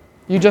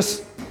 You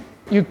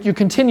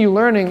continue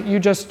learning, you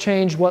just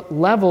change what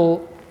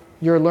level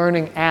you're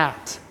learning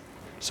at.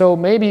 So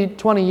maybe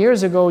 20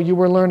 years ago you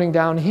were learning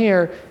down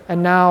here,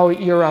 and now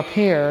you're up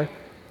here.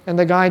 And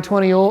the guy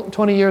 20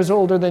 years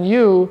older than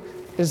you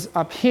is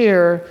up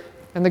here,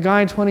 and the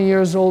guy 20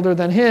 years older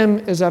than him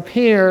is up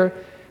here,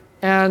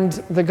 and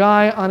the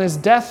guy on his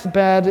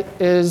deathbed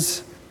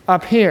is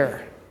up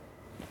here.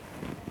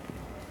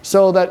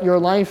 So that your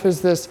life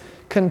is this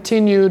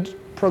continued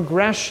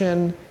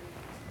progression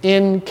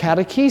in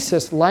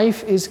catechesis.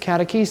 Life is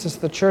catechesis.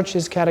 The church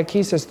is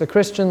catechesis. The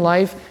Christian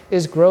life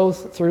is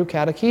growth through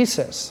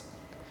catechesis.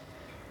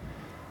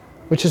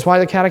 Which is why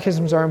the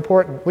catechisms are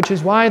important. Which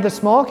is why the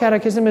small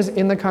catechism is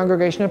in the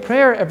congregation of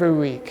prayer every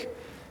week.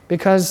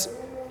 Because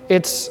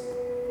it's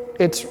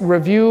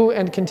review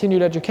and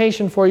continued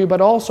education for you,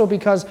 but also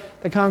because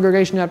the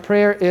congregation at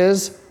prayer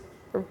is,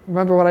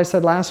 remember what I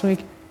said last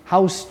week?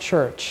 House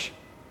church.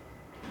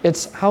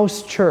 It's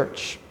house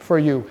church for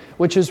you,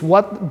 which is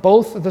what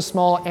both the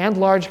small and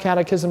large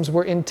catechisms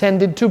were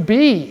intended to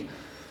be.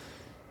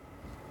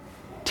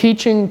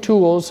 Teaching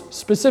tools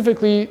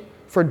specifically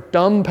for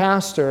dumb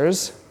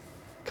pastors,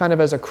 kind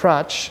of as a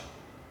crutch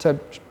to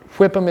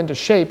whip them into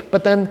shape,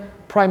 but then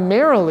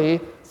primarily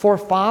for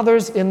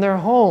fathers in their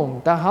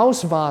home, the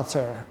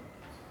Hausvater.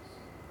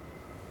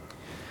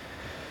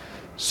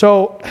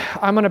 So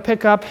I'm going to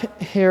pick up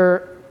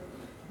here.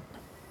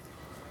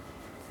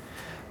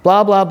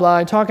 Blah, blah,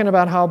 blah, talking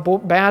about how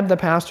bad the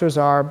pastors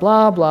are,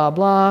 blah, blah,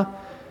 blah.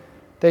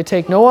 They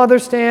take no other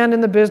stand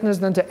in the business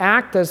than to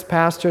act as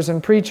pastors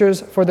and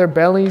preachers for their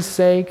belly's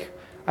sake.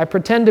 I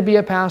pretend to be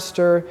a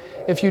pastor.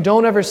 If you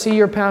don't ever see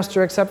your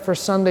pastor except for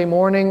Sunday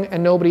morning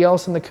and nobody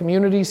else in the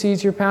community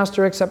sees your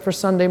pastor except for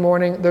Sunday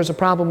morning, there's a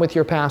problem with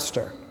your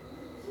pastor.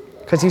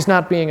 Because he's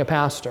not being a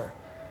pastor.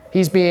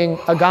 He's being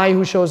a guy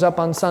who shows up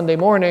on Sunday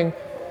morning.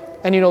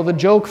 And you know, the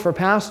joke for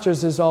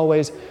pastors is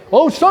always,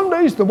 oh,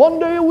 Sunday's the one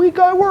day a week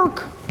I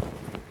work.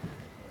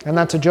 And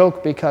that's a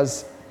joke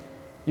because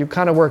you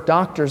kind of work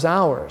doctor's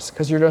hours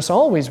because you're just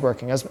always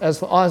working.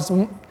 As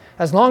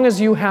long as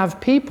you have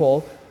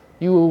people,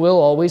 you will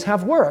always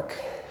have work.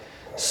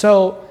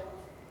 So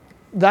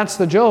that's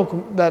the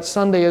joke, that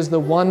Sunday is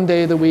the one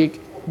day of the week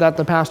that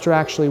the pastor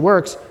actually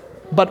works.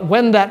 But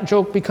when that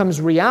joke becomes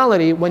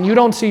reality, when you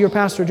don't see your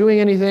pastor doing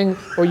anything,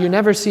 or you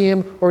never see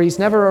him, or he's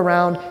never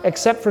around,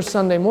 except for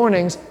Sunday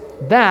mornings,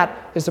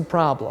 that is a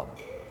problem.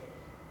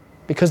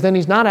 Because then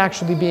he's not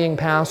actually being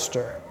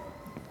pastor.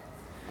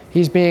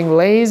 He's being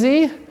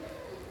lazy,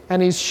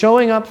 and he's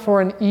showing up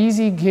for an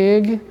easy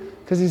gig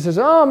because he says,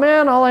 oh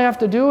man, all I have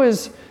to do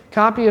is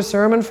copy a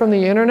sermon from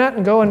the internet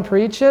and go and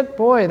preach it.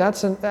 Boy,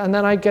 and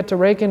then I get to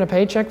rake in a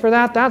paycheck for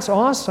that. That's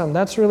awesome.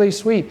 That's really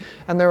sweet.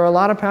 And there were a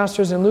lot of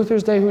pastors in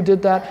Luther's day who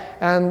did that,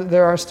 and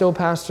there are still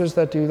pastors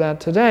that do that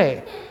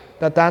today.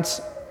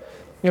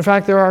 In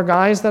fact, there are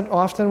guys that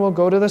often will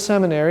go to the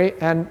seminary,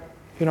 and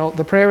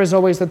the prayer is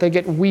always that they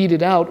get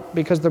weeded out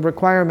because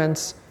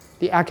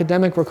the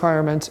academic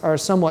requirements are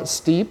somewhat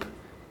steep.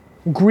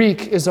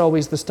 Greek is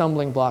always the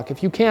stumbling block.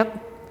 If you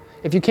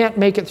can't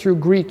make it through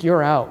Greek,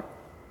 you're out.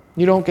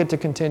 You don't get to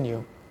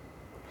continue.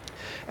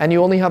 And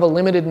you only have a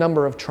limited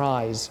number of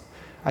tries.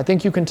 I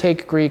think you can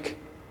take Greek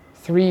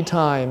 3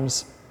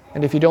 times,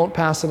 and if you don't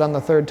pass it on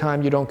the 3rd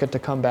time, you don't get to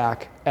come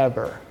back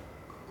ever.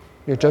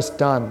 You're just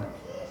done.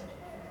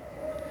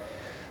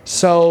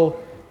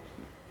 So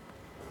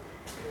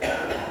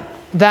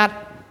that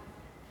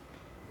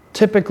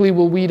typically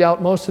will weed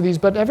out most of these,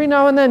 but every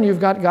now and then you've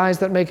got guys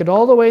that make it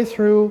all the way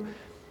through,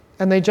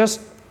 and they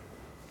just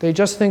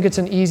think it's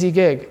an easy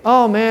gig.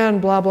 Oh man,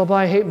 blah, blah, blah,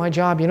 I hate my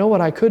job. You know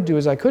what I could do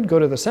is I could go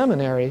to the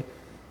seminary,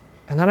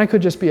 and then I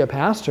could just be a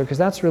pastor, because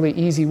that's really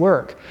easy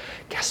work.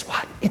 Guess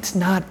what? It's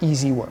not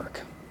easy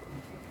work.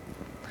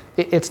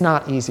 It's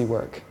not easy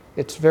work.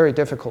 It's very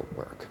difficult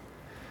work.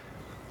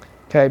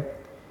 Okay?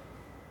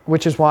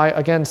 Which is why,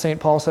 again, St.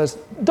 Paul says,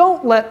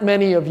 don't let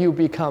many of you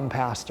become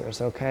pastors,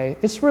 okay?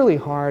 It's really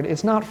hard.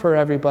 It's not for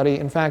everybody.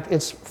 In fact,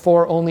 it's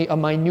for only a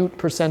minute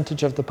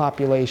percentage of the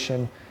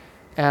population.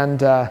 And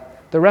the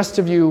rest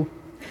of you,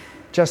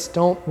 just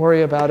don't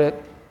worry about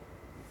it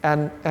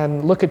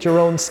and look at your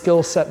own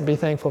skill set and be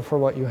thankful for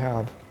what you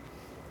have.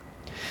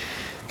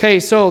 Okay,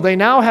 so they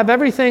now have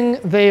everything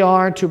they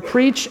are to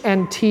preach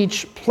and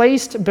teach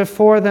placed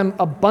before them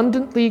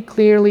abundantly,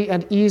 clearly,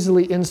 and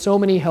easily in so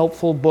many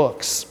helpful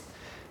books.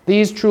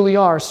 These truly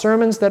are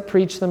sermons that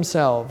preach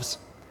themselves.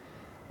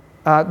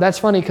 That's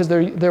funny because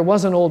there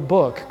was an old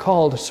book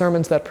called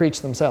Sermons That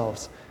Preach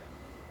Themselves.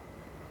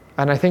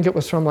 And I think it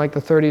was from like the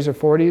 30s or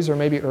 40s or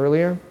maybe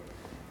earlier.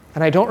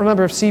 And I don't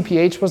remember if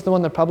CPH was the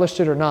one that published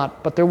it or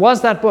not, but there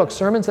was that book,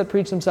 Sermons That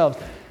Preach Themselves,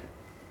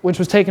 which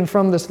was taken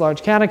from this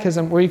Large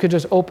Catechism, where you could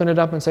just open it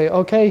up and say,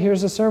 okay,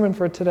 here's a sermon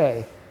for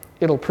today.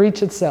 It'll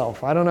preach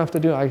itself. I don't have to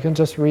do it. I can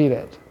just read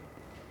it.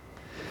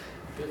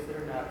 Is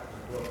there not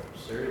a book, a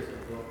series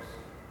of books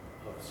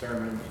of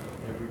sermons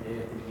every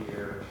day of the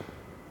year?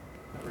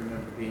 I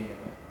remember being in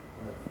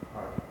one of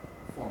our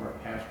former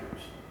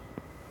pastors'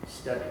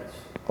 studies.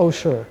 Oh,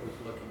 sure. I was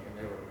looking, and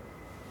they were,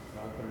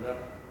 I'll put it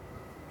up,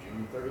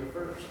 June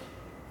 31st.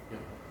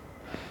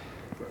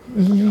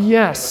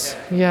 Yes,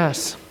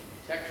 yes.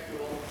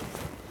 Textual,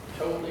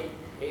 totally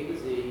A to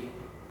Z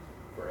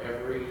for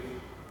every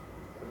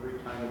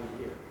time of the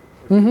year.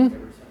 Every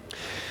sentence.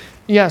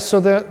 Yes, so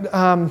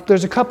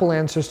there's a couple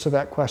answers to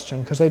that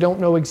question, because I don't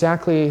know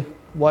exactly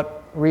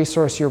what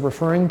resource you're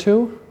referring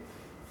to.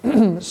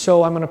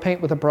 So I'm going to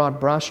paint with a broad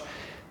brush.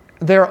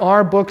 There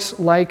are books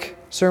like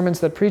Sermons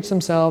That Preach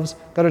Themselves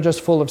that are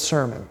just full of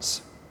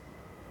sermons.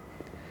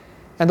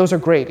 And those are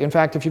great. In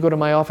fact, if you go to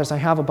my office, I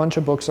have a bunch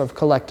of books of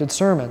collected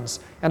sermons,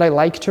 and I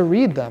like to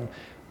read them.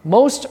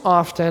 Most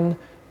often,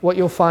 what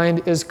you'll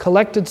find is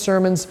collected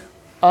sermons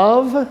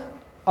of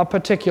a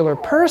particular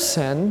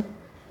person,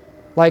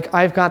 like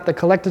I've got the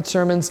collected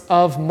sermons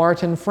of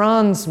Martin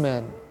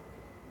Franzmann.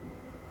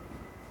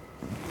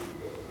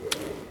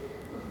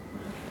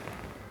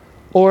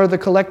 Or the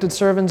collected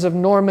sermons of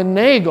Norman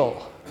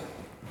Nagel.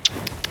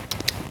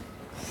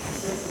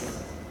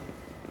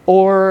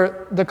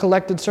 Or the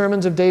collected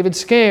sermons of David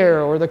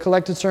Scare, or the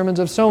collected sermons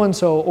of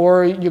so-and-so,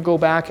 or you go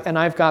back and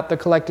I've got the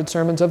collected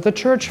sermons of the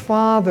Church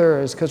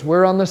Fathers, because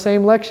we're on the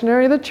same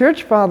lectionary the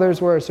Church Fathers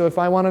were. So if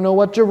I want to know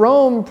what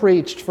Jerome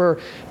preached for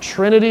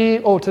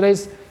Trinity,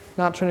 today's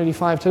not Trinity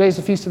 5, today's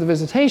the Feast of the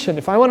Visitation.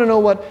 If I want to know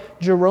what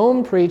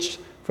Jerome preached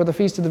for the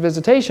Feast of the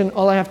Visitation,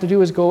 all I have to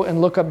do is go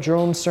and look up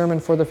Jerome's sermon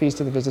for the Feast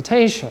of the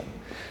Visitation.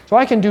 So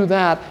I can do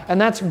that, and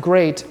that's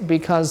great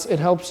because it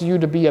helps you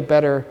to be a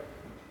better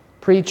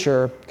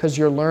preacher, because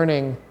you're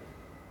learning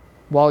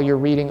while you're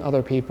reading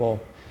other people.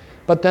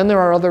 But then there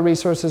are other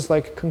resources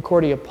like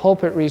Concordia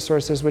Pulpit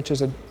Resources, which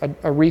is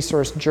a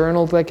resource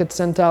journal that gets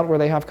sent out where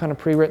they have kind of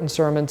pre-written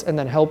sermons and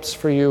then helps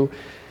for you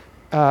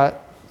and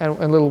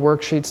little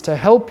worksheets to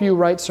help you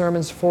write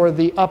sermons for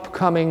the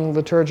upcoming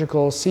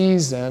liturgical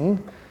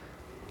season,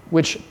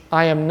 which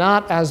I am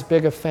not as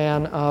big a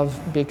fan of,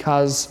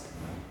 because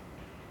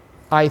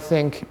I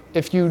think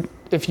if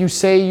you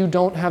say you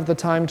don't have the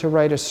time to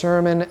write a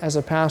sermon as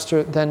a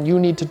pastor, then you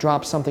need to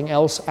drop something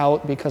else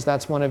out, because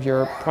that's one of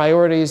your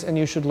priorities, and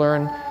you should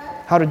learn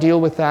how to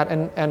deal with that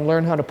and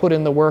learn how to put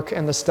in the work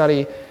and the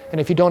study. And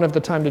if you don't have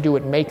the time to do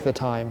it, make the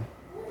time.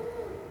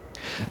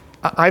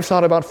 I've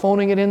thought about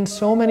phoning it in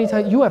so many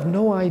times. You have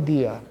no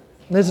idea.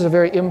 This is a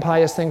very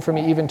impious thing for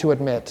me even to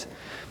admit.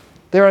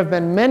 There have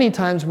been many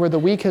times where the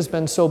week has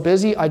been so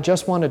busy, I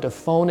just wanted to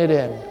phone it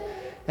in.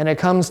 And it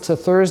comes to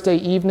Thursday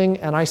evening,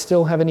 and I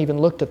still haven't even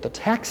looked at the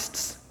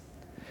texts.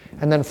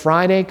 And then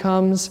Friday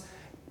comes,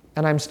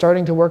 and I'm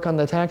starting to work on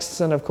the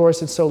texts, and of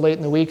course it's so late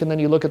in the week, and then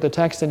you look at the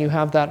text and you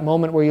have that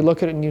moment where you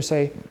look at it and you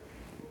say,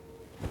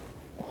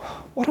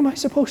 what am I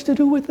supposed to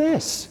do with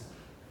this?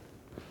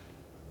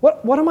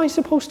 What am I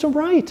supposed to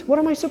write? What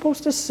am I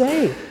supposed to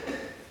say?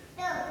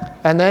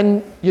 And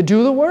then you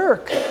do the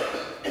work.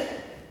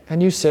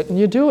 And you sit and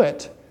you do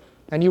it.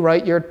 And you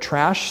write your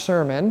trash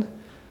sermon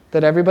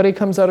that everybody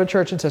comes out of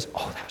church and says,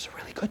 oh, that was a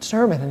really good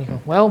sermon. And you go,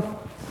 well,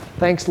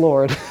 thanks,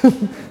 Lord.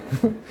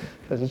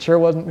 Because it sure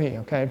wasn't me,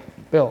 okay?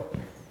 Bill.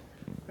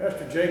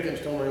 Pastor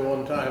Jenkins told me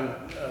one time,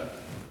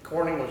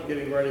 Corning was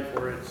getting ready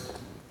for its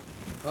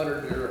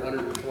 100th or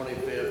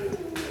 125th,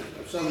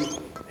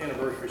 some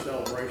anniversary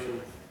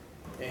celebration,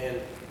 and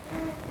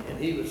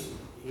he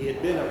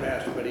had been a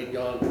pastor, but he'd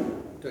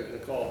taken a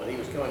call, but he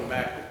was coming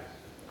back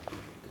to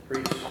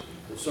preach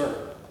the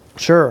sermon.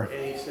 Sure.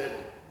 And he said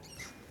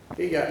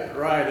he got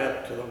right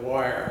up to the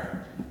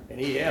wire, and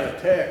he had a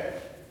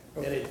tech,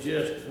 and it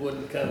just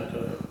wouldn't come to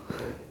him.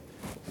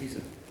 He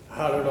said,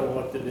 I don't know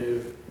what to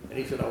do. And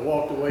he said, I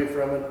walked away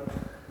from it,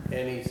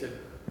 and he said,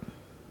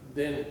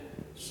 then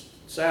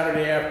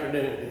Saturday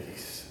afternoon,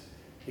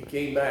 he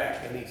came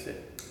back, and he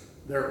said,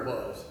 there it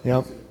was.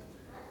 Yep. He said,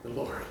 the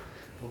Lord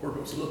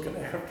was looking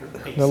after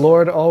me. The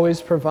Lord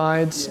always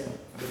provides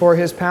for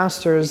his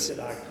pastors. He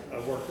said, I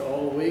worked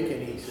all the week,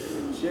 and he said,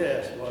 it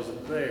just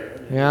wasn't there.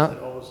 And he said,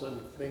 all of a sudden,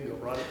 bingo,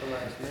 right at the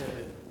last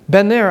minute.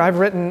 Been there. I've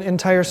written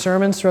entire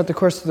sermons throughout the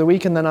course of the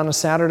week, and then on a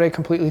Saturday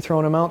completely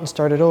thrown them out and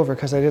started over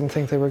because I didn't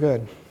think they were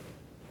good.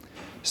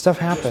 Stuff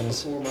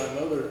happens. Just before my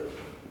mother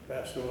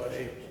passed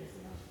away,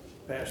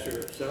 Pastor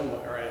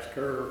Selmeyer asked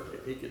her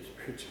if he could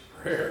preach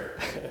a prayer.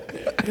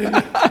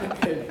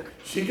 And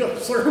she got a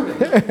sermon.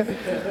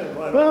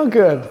 Well,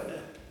 good.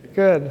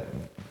 Good.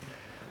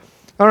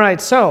 All right,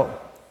 so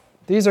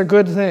these are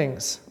good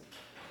things.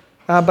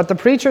 But the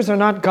preachers are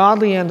not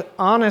godly and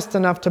honest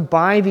enough to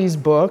buy these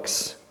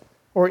books,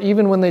 or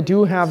even when they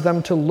do have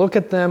them, to look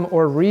at them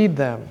or read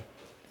them.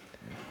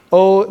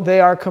 Oh, they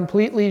are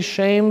completely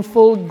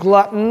shameful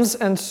gluttons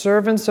and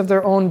servants of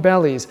their own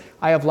bellies.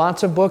 I have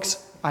lots of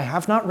books. I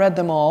have not read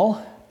them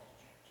all,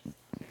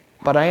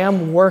 but I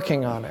am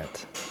working on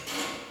it.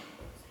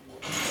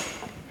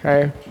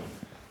 Okay?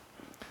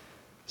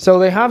 So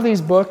they have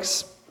these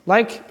books,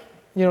 like,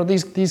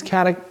 these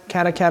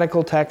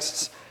catechetical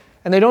texts,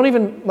 and they don't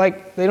even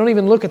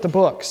look at the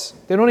books.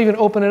 They don't even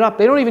open it up.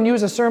 They don't even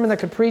use a sermon that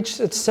could preach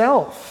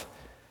itself.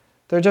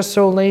 They're just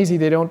so lazy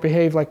they don't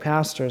behave like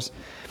pastors.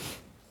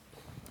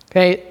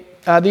 Okay,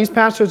 these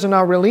pastors are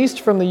now released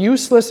from the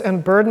useless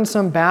and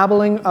burdensome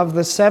babbling of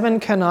the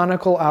 7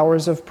 canonical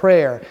hours of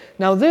prayer.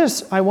 Now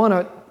this I want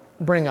to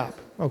bring up,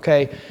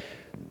 okay?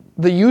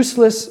 The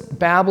useless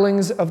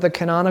babblings of the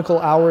canonical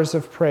hours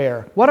of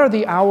prayer. What are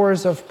the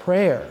hours of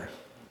prayer?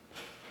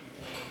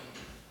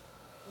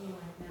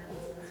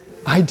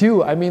 I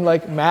do. I mean,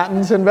 like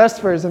Matins and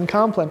Vespers and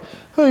Compline.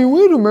 Hey,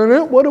 wait a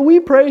minute. What do we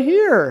pray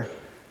here?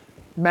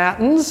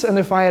 Matins, and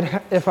if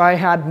I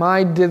had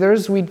my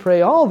dithers, we'd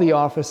pray all the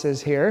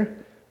offices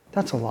here.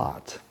 That's a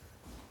lot.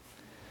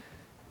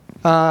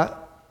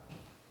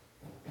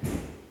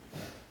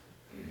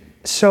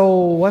 So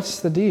what's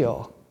the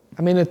deal?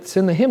 I mean, it's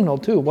in the hymnal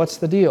too. What's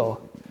the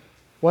deal?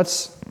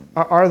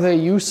 Are they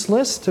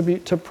useless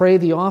to pray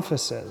the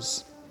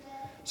offices?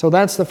 So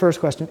that's the first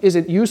question. Is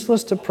it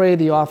useless to pray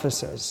the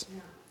offices?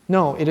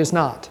 No, it is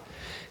not.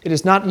 It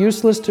is not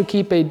useless to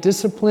keep a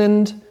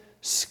disciplined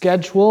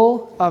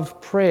schedule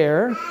of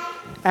prayer,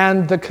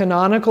 and the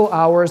canonical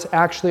hours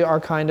actually are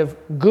kind of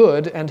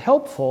good and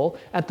helpful.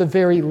 At the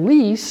very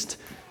least,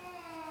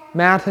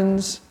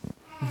 Matins,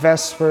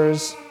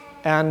 Vespers,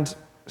 and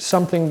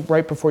something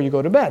right before you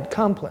go to bed,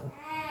 Compline.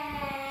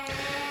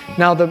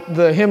 Now,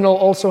 the hymnal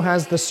also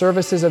has the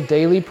services of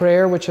daily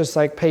prayer, which is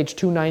like page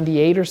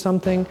 298 or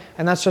something,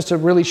 and that's just a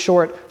really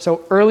short,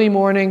 so early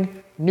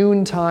morning,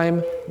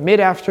 noontime,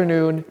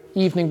 mid-afternoon,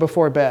 evening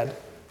before bed.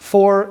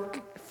 4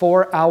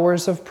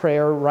 hours of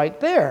prayer right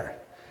there.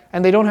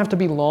 And they don't have to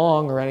be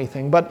long or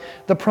anything. But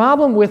the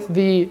problem with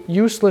the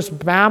useless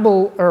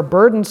babble or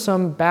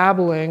burdensome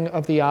babbling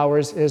of the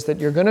hours is that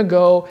you're going to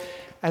go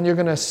and you're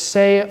going to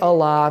say a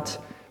lot,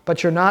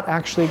 but you're not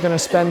actually going to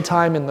spend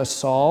time in the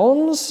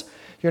Psalms.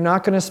 You're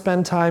not going to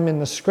spend time in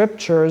the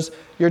Scriptures.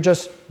 You're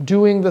just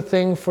doing the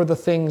thing for the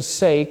thing's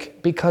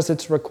sake because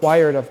it's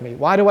required of me.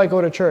 Why do I go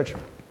to church?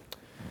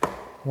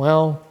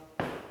 Well,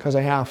 because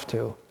I have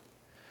to.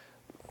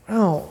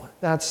 No,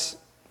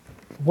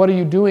 what are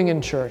you doing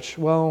in church?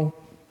 Well,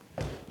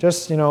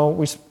 just,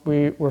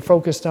 we're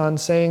focused on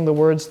saying the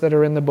words that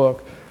are in the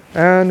book.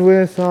 And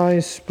with thy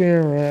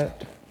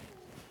spirit.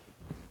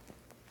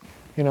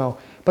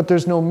 But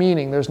there's no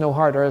meaning, there's no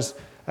heart. Or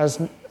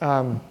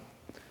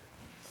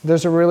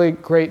there's a really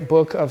great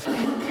book of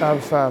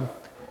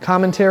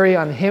commentary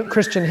on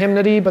Christian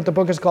hymnody, but the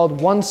book is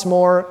called Once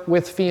More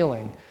with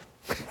Feeling.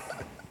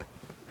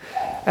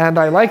 And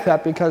I like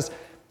that because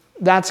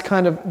that's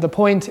kind of the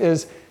point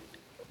is,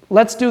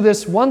 let's do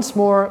this once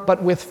more,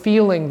 but with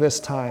feeling this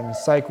time.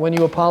 It's like when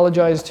you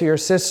apologize to your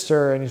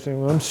sister and you say,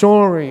 I'm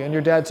sorry, and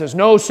your dad says,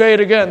 no, say it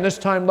again, this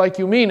time like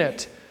you mean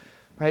it.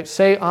 Right?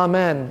 Say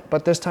amen,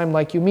 but this time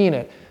like you mean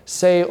it.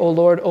 Say, O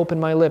Lord, open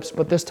my lips,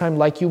 but this time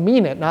like you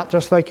mean it, not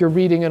just like you're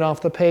reading it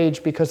off the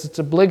page because it's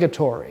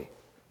obligatory.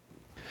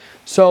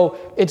 So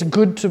it's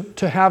good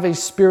to have a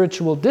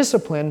spiritual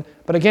discipline,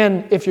 but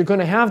again, if you're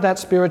going to have that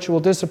spiritual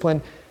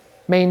discipline,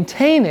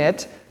 maintain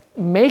it,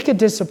 make a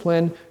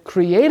discipline,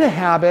 create a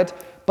habit,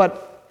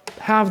 but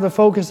have the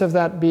focus of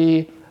that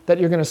be that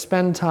you're going to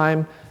spend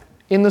time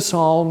in the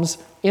Psalms,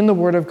 in the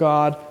Word of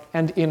God,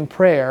 and in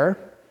prayer.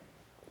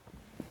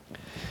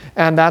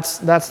 And that's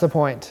the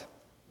point.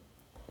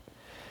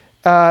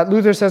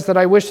 Luther says that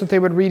I wish that they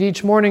would read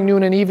each morning,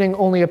 noon, and evening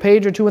only a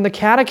page or two in the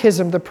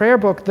Catechism, the prayer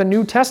book, the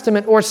New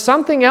Testament, or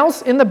something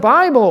else in the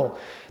Bible.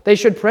 They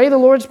should pray the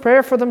Lord's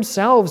Prayer for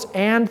themselves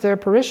and their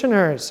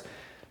parishioners.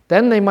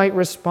 Then they might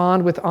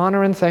respond with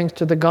honor and thanks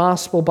to the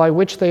gospel by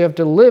which they have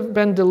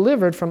been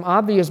delivered from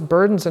obvious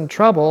burdens and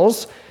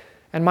troubles,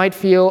 and might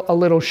feel a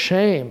little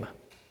shame.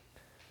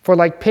 For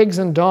like pigs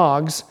and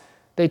dogs,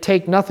 they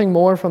take nothing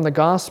more from the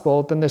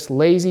gospel than this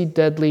lazy,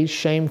 deadly,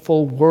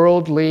 shameful,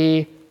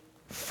 worldly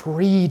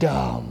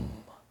freedom.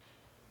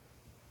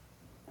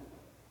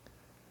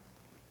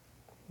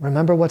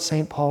 Remember what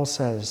St. Paul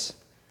says.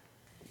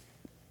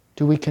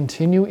 Do we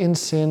continue in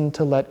sin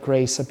to let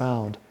grace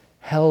abound?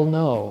 Hell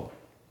no.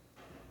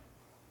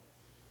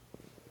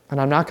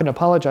 And I'm not going to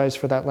apologize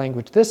for that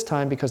language this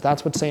time because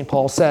that's what St.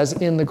 Paul says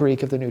in the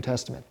Greek of the New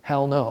Testament.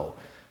 Hell no.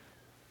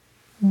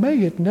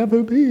 May it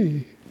never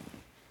be.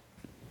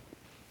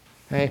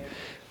 Okay?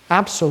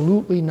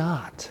 Absolutely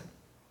not.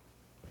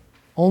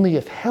 Only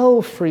if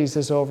hell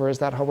freezes over is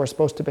that how we're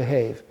supposed to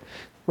behave.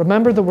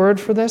 Remember the word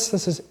for this?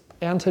 This is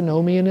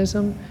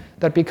antinomianism.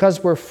 That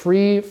because we're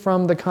free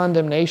from the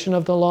condemnation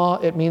of the law,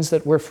 it means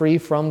that we're free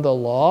from the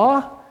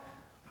law.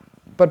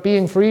 But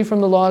being free from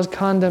the law's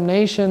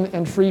condemnation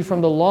and free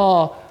from the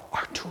law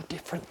are two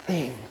different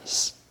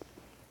things.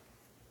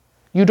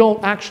 You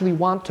don't actually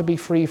want to be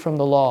free from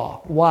the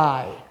law.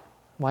 Why?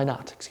 Why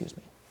not? Excuse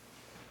me.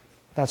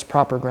 That's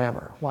proper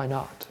grammar. Why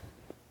not?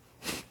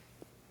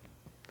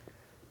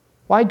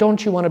 Why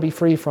don't you want to be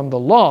free from the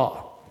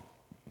law?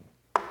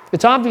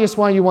 It's obvious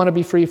why you want to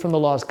be free from the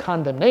law's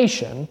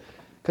condemnation,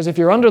 because if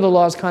you're under the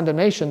law's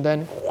condemnation,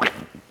 then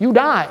you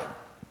die.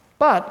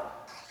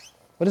 But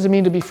what does it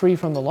mean to be free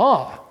from the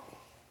law?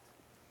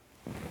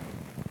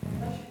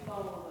 Unless you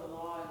follow the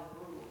law and the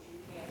rules, you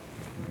can't be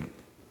free.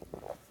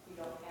 You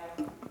don't have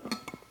to.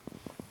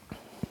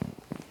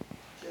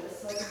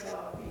 Just like a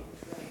dog being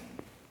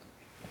trained.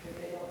 If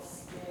they don't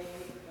stay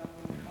on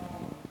the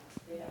column,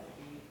 they have to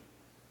be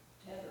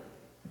tethered.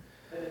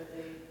 But if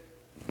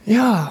they...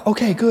 Yeah,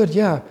 okay, good,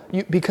 yeah.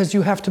 Because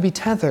you have to be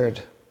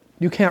tethered.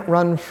 You can't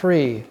run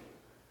free.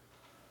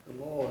 The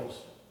law is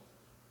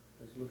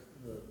with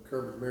the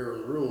curb and mirror of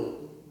the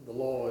rule, the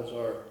law is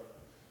a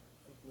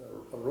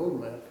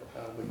roadmap for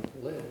how we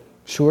live.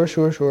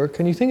 Sure.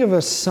 Can you think of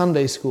a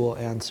Sunday school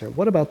answer?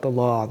 What about the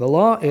law? The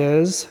law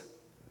is?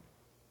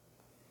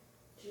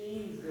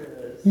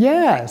 Jesus.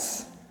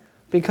 Yes,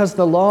 because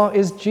the law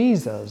is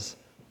Jesus.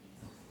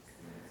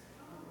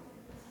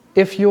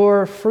 If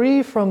you're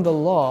free from the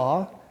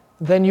law,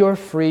 then you're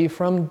free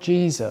from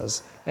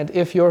Jesus. And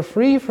if you're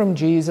free from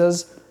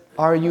Jesus,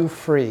 are you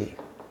free?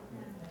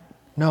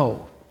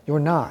 No, you're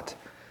not.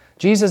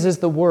 Jesus is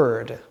the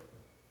Word,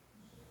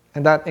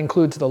 and that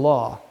includes the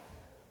law.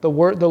 The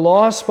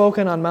law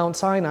spoken on Mount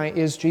Sinai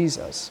is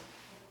Jesus.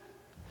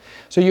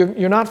 So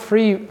you're not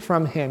free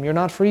from Him. You're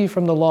not free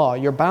from the law.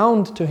 You're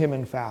bound to Him,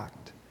 in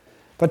fact.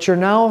 But you're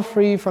now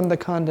free from the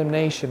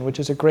condemnation, which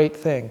is a great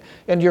thing.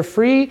 And you're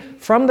free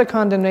from the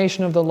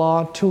condemnation of the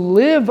law to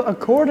live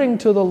according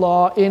to the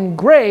law in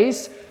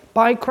grace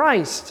by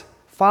Christ,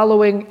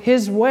 following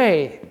His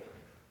way.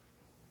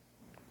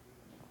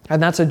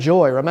 And that's a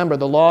joy. Remember,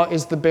 the law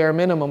is the bare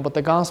minimum, but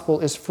the gospel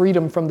is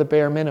freedom from the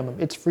bare minimum.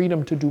 It's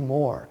freedom to do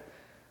more.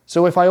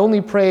 So if I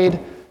only prayed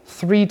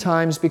 3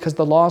 times because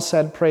the law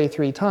said pray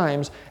 3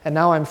 times, and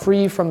now I'm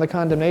free from the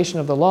condemnation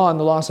of the law, and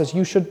the law says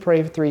you should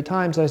pray 3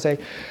 times, and I say,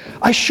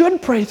 I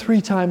should pray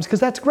 3 times because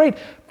that's great,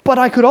 but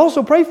I could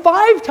also pray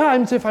 5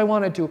 times if I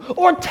wanted to,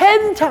 or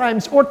 10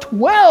 times, or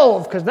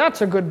 12, because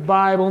that's a good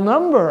Bible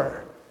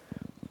number.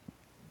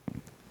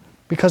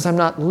 Because I'm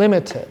not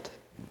limited.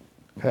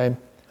 Okay?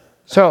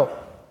 So,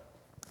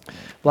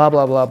 blah,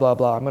 blah, blah, blah,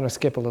 blah. I'm going to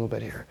skip a little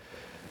bit here.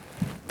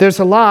 There's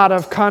a lot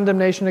of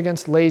condemnation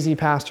against lazy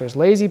pastors.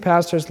 Lazy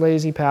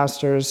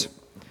pastors.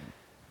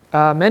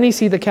 Many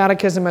see the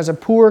Catechism as a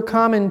poor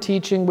common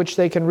teaching which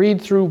they can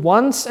read through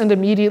once and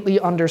immediately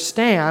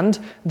understand.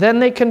 Then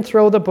they can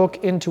throw the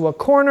book into a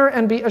corner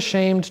and be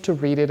ashamed to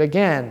read it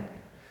again.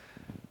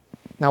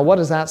 Now, what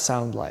does that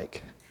sound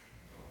like?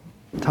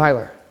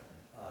 Tyler?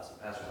 Some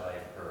pastors I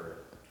have heard.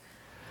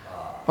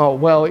 Oh,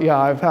 well,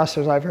 yeah,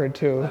 pastors I've heard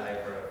too. I've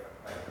heard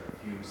a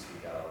few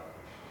speak of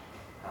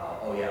how,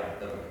 oh yeah,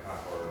 the Book of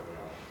Concord,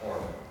 or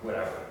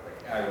whatever.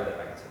 Like, I read it,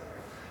 I can say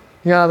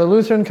that. Yeah, the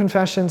Lutheran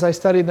confessions, I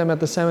studied them at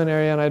the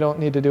seminary and I don't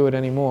need to do it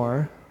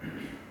anymore.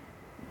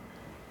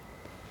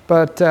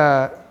 But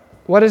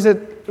what is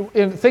it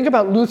think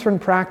about Lutheran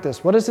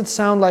practice. What does it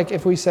sound like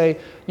if we say,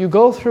 you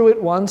go through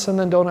it once and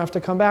then don't have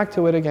to come back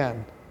to it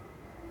again?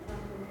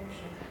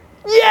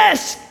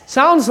 Yes!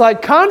 Sounds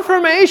like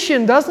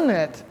confirmation, doesn't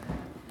it?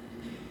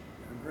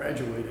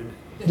 Graduated.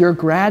 You're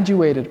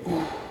graduated.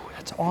 Ooh,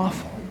 that's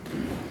awful.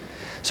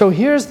 So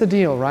here's the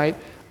deal, right?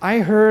 I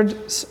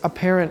heard a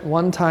parent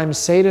one time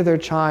say to their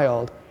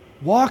child,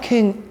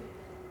 walking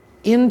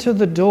into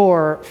the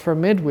door for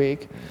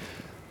midweek,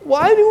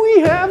 why do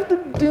we have to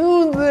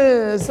do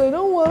this? I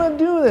don't want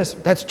to do this.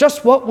 That's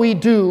just what we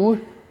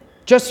do.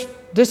 Just,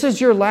 this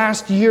is your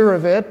last year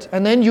of it,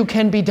 and then you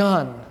can be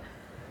done.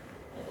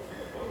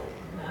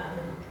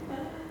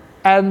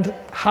 And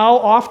how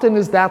often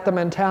is that the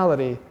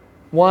mentality?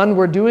 One,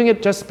 we're doing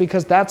it just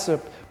because that's a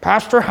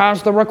pastor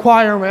has the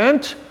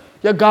requirement.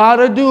 You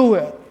gotta do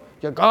it.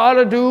 You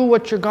gotta do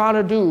what you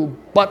gotta do.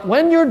 But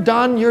when you're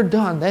done, you're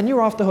done. Then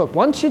you're off the hook.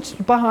 Once it's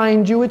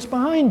behind you, it's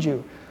behind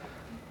you.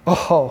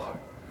 Oh,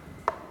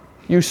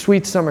 you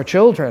sweet summer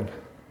children.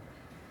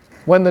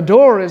 When the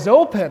door is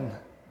open,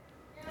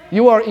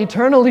 you are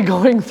eternally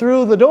going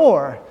through the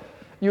door.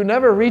 You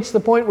never reach the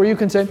point where you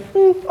can say,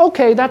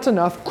 okay, that's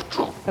enough,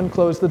 and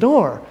close the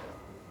door.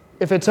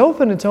 If it's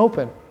open, it's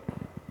open.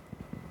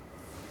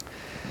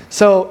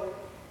 So,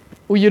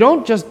 you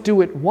don't just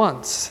do it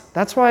once.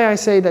 That's why I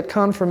say that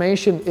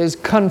confirmation is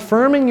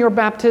confirming your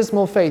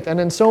baptismal faith. And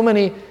in so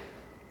many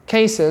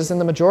cases, in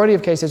the majority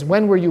of cases,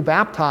 when were you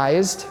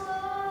baptized?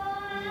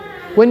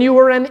 When you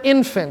were an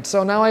infant.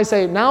 So now I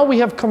say, now we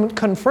have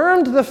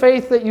confirmed the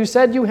faith that you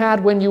said you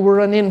had when you were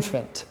an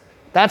infant.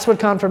 That's what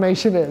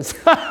confirmation is.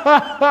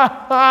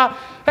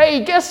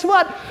 Hey, guess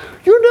what?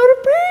 You're not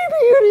a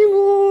baby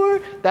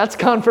anymore. That's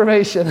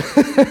confirmation.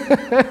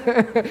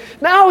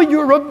 Now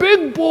you're a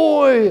big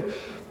boy.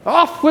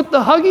 Off with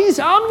the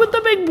Huggies, on with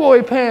the big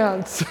boy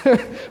pants.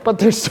 But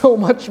there's so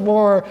much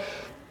more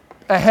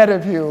ahead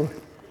of you.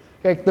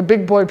 Like the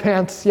big boy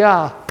pants,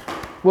 yeah,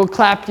 we'll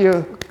clap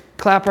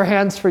our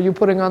hands for you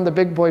putting on the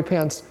big boy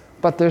pants.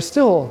 But there's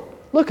still,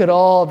 look at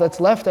all that's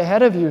left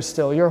ahead of you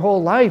still, your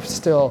whole life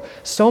still.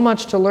 So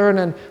much to learn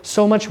and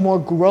so much more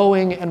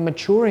growing and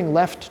maturing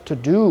left to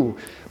do.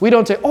 We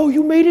don't say, oh,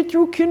 you made it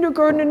through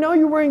kindergarten and now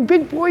you're wearing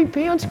big boy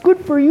pants.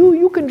 Good for you.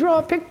 You can draw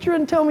a picture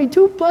and tell me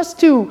 2 +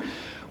 2.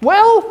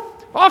 Well,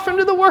 off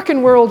into the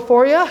working world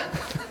for you.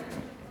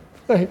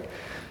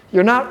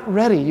 You're not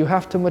ready. You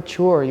have to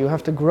mature. You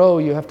have to grow.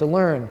 You have to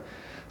learn.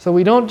 So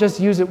we don't just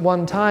use it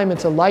one time.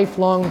 It's a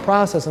lifelong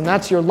process. And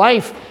that's your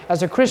life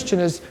as a Christian,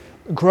 is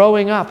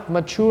growing up,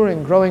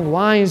 maturing, growing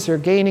wiser,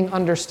 gaining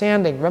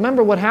understanding.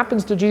 Remember, what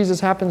happens to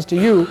Jesus happens to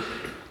you.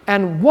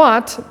 And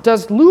what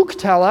does Luke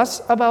tell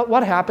us about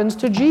what happens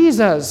to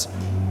Jesus?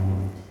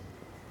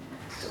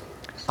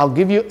 I'll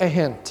give you a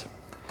hint.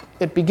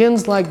 It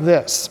begins like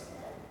this.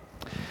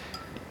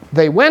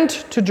 They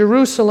went to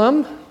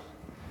Jerusalem,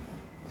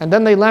 and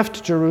then they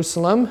left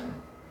Jerusalem,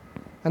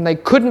 and they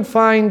couldn't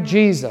find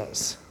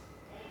Jesus.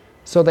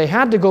 So they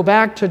had to go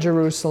back to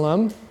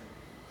Jerusalem,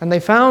 and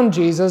they found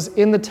Jesus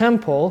in the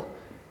temple,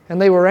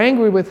 and they were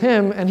angry with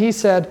him, and he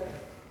said,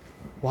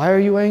 why are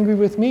you angry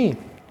with me?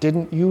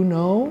 Didn't you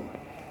know?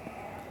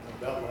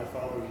 About my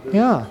Father's business.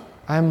 Yeah,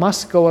 I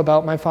must go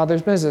about my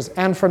Father's business.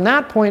 And from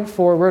that point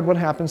forward, what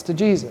happens to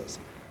Jesus?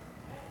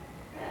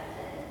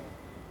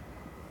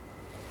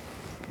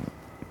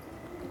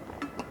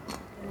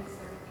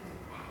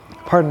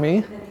 Pardon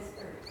me?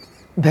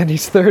 Then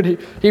he's 30.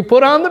 He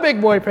put on the big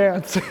boy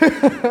pants.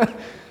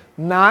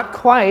 Not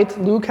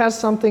quite. Luke has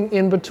something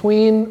in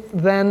between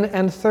then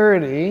and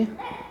 30.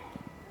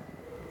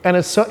 And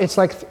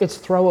it's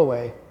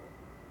throwaway.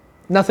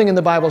 Nothing in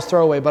the Bible is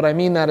throwaway, but I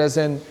mean that as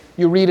in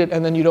you read it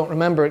and then you don't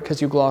remember it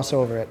because you gloss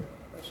over it.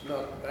 That's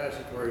not the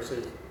passage where he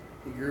says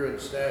he grew in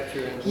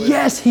stature and wisdom.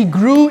 Yes,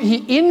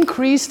 he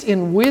increased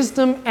in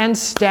wisdom and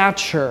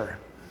stature.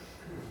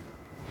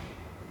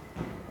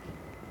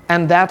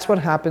 And that's what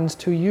happens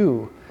to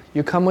you.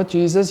 You come with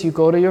Jesus, you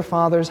go to your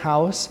Father's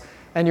house,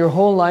 and your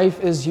whole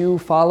life is you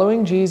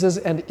following Jesus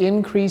and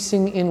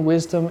increasing in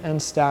wisdom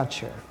and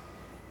stature.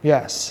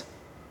 Yes.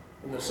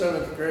 In the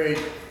 7th grade,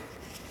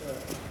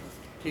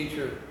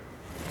 teacher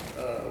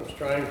was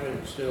trying to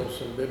instill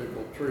some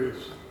biblical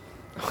truths.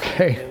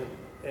 Okay.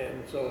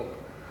 And so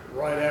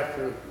right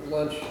after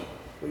lunch,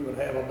 we would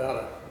have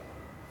about a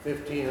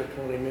 15 or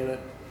 20 minute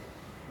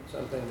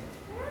something.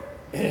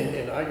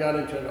 And I got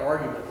into an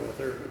argument with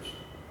her, which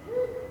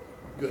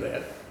good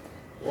at.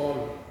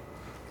 One,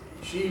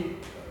 she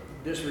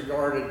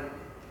disregarded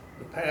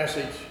the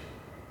passage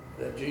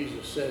that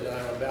Jesus said,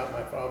 I'm about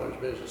my Father's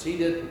business.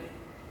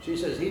 She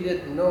says he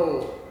didn't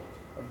know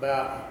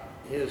about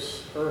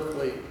his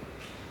earthly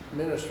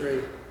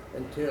ministry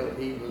until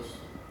he was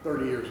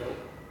 30 years old.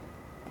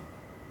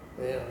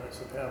 And I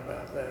said, how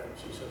about that? And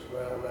she says,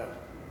 well,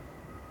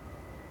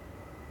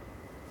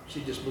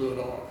 she just blew it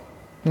off.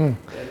 And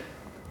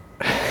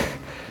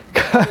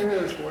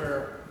here's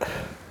where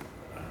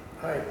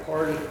I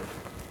parted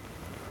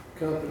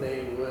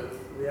company with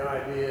the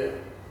idea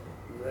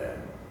that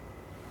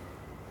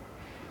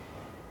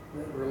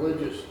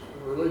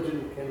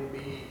religion can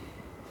be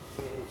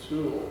in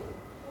school.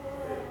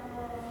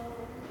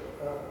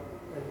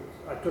 And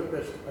I took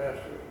this to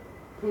Pastor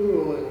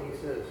Poole, and he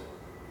says,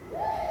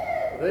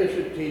 they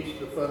should teach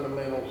the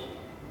fundamentals,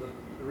 the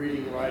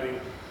reading, writing,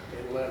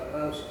 and let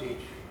us teach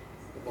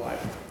the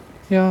Bible.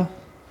 Yeah.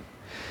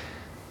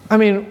 I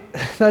mean,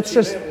 that's She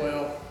just, meant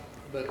well,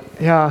 but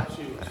yeah.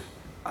 she was,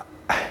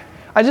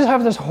 I just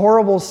have this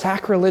horrible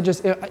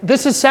sacrilegious,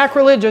 this is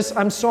sacrilegious,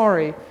 I'm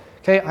sorry.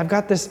 Okay, I've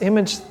got this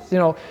image,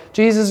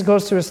 Jesus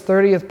goes to his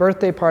 30th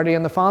birthday party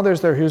and the Father's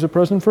there. Here's a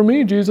present for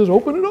me, Jesus,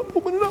 open it up,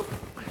 open it up.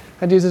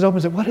 And Jesus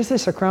opens it. What is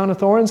this, a crown of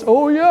thorns?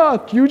 Oh yeah,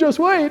 you just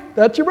wait.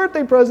 That's your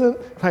birthday present.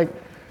 Like,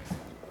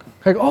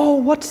 oh,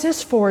 what's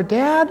this for,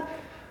 Dad?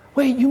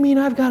 Wait, you mean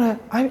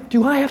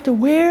do I have to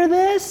wear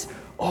this?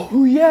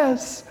 Oh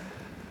yes.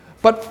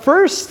 But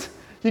first,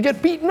 you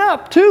get beaten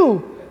up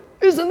too.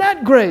 Isn't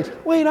that great?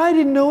 Wait, I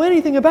didn't know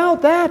anything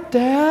about that,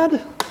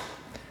 Dad.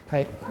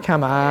 Hey,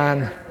 come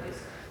on.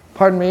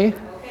 Pardon me?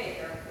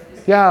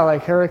 Yeah,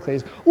 like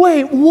Heracles.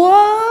 Wait,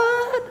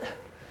 what?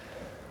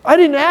 I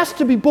didn't ask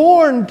to be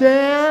born,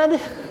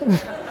 Dad.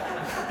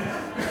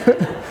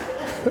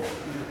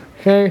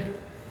 Okay.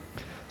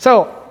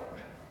 So,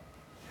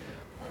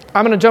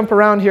 I'm going to jump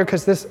around here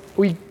because this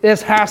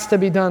has to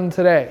be done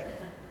today.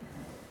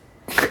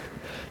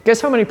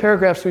 Guess how many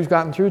paragraphs we've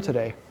gotten through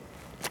today?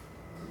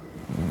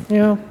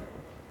 Yeah.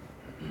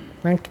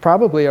 I think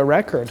probably a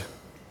record.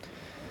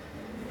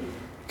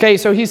 Okay,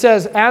 so he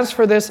says, as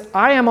for this,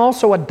 I am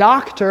also a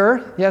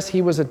doctor. Yes,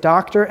 he was a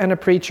doctor and a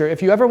preacher.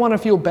 If you ever want to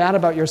feel bad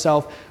about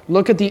yourself,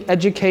 look at the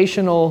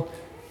educational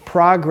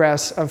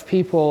progress of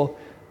people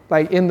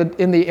like in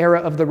the era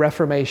of the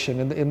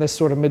Reformation, in this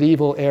sort of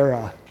medieval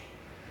era.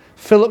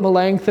 Philip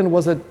Melanchthon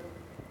was a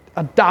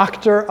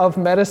doctor of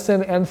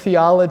medicine and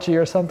theology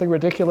or something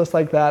ridiculous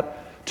like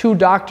that. 2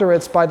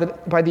 doctorates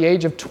by the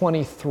age of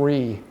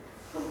 23.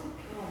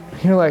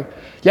 You're like,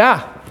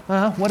 yeah,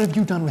 what have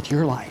you done with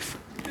your life?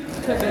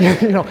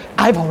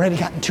 I've already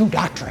gotten 2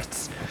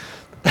 doctorates.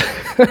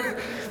 It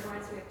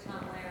reminds me of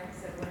Tom Lehrer,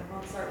 who said when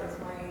Mozart was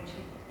my age,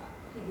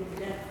 he'd been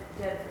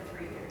dead for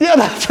 3 years. Yeah,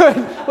 that's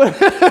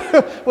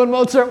right. When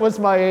Mozart was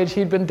my age,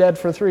 he'd been dead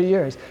for 3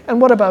 years.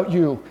 And what about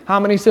you? How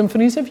many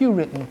symphonies have you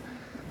written?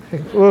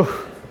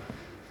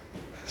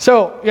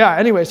 So, yeah,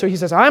 anyway, so he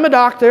says, I'm a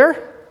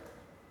doctor,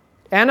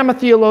 and I'm a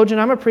theologian,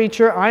 I'm a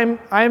preacher, I'm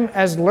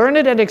as learned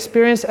and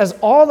experienced as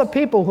all the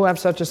people who have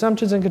such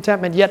assumptions and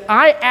contentment, yet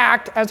I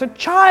act as a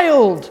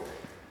child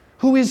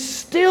who is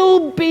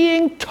still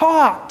being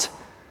taught.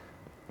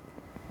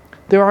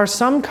 There are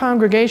some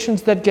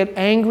congregations that get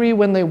angry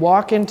when they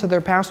walk into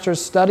their pastor's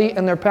study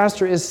and their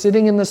pastor is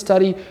sitting in the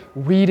study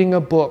reading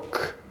a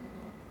book.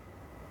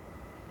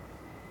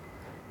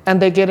 And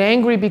they get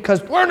angry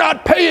because we're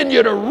not paying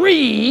you to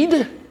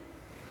read.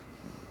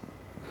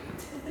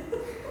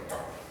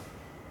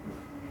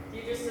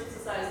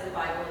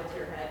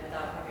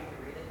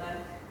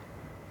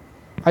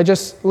 I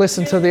just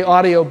listen to the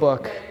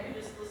audiobook.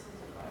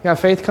 Yeah,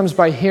 faith comes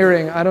by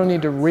hearing. I don't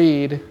need to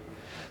read.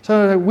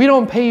 So we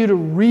don't pay you to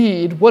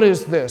read. What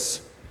is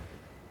this?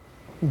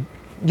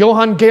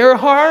 Johann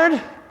Gerhard?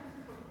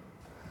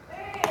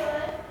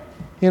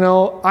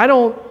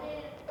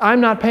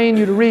 I'm not paying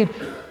you to read.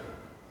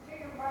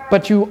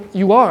 But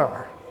you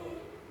are.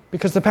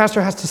 Because the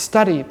pastor has to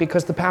study,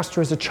 because the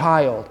pastor is a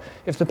child.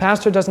 If the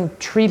pastor doesn't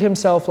treat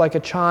himself like a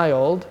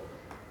child,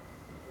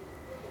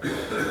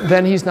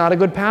 then he's not a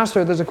good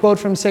pastor. There's a quote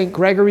from St.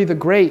 Gregory the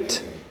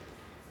Great.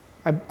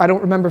 I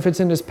don't remember if it's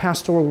in his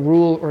pastoral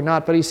rule or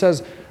not, but he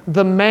says,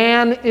 the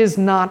man is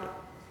not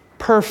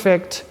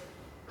perfect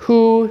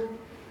who,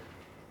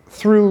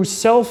 through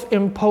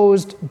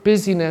self-imposed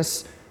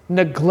busyness,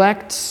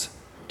 neglects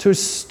to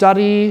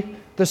study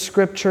the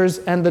scriptures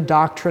and the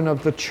doctrine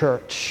of the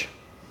church.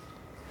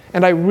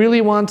 And I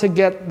really want to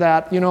get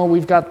that,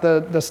 we've got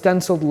the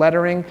stenciled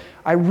lettering.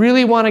 I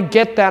really want to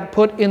get that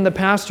put in the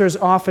pastor's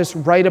office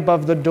right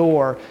above the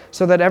door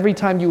so that every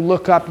time you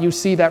look up, you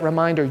see that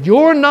reminder.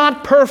 You're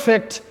not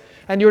perfect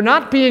and you're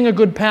not being a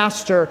good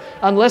pastor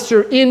unless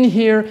you're in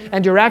here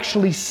and you're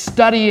actually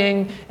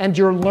studying and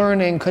you're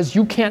learning, because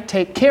you can't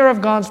take care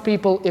of God's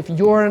people if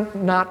you're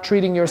not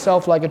treating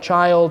yourself like a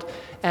child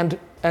and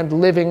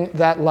living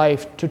that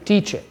life to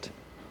teach it.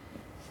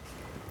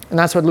 And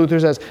that's what Luther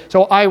says.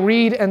 So I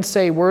read and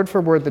say word for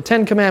word the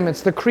 10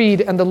 Commandments, the Creed,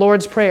 and the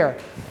Lord's Prayer,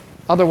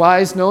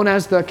 otherwise known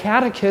as the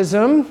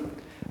Catechism.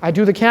 I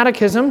do the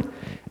Catechism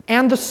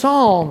and the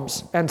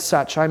Psalms and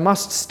such. I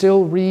must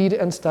still read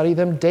and study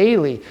them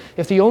daily.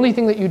 If the only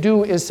thing that you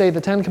do is say the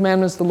 10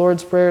 Commandments, the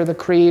Lord's Prayer, the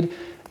Creed,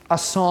 a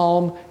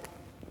Psalm,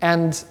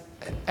 and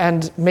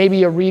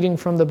maybe a reading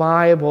from the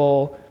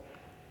Bible,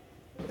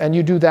 and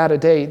you do that a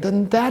day,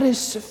 then that is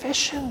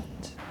sufficient.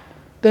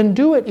 Then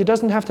do it. It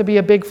doesn't have to be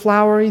a big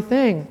flowery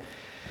thing.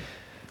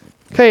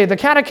 Okay, the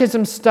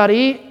catechism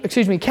study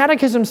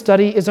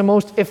is a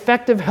most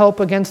effective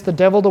help against the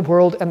devil, the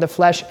world, and the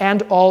flesh,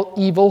 and all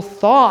evil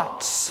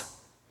thoughts.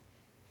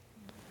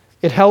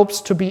 It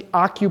helps to be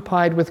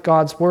occupied with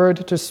God's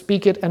word, to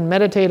speak it and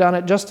meditate on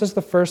it, just as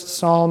the first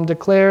psalm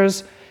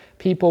declares,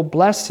 people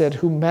blessed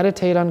who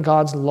meditate on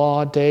God's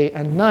law day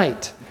and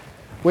night.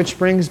 Which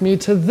brings me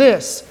to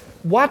this.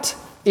 What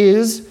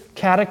is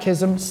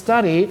catechism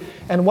study,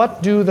 and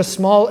what do the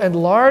small and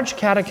large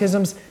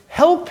catechisms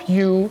help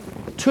you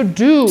to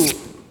do?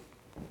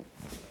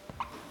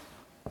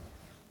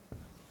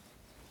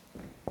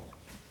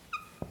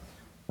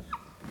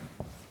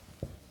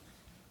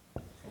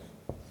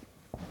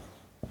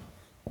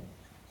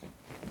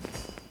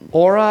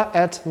 Ora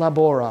et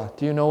labora.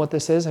 Do you know what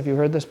this is? Have you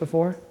heard this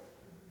before?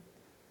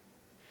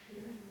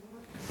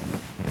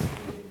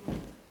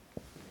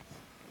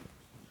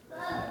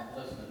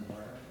 Listen and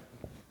learn.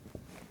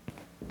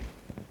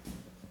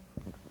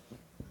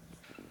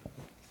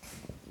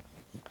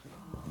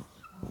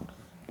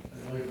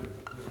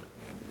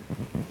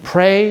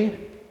 Pray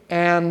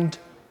and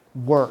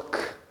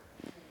work.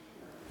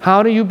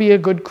 How do you be a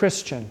good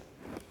Christian?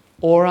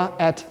 Ora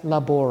et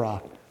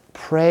labora.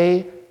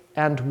 Pray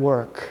and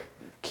work.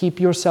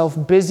 Keep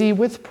yourself busy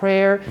with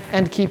prayer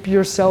and keep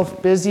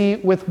yourself busy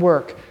with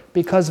work,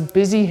 because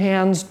busy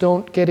hands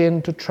don't get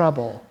into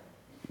trouble.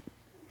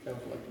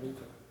 Sounds like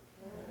Luther.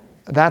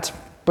 That's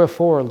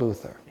before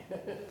Luther.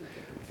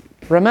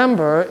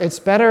 Remember, it's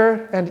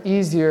better and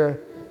easier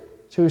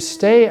to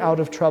stay out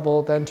of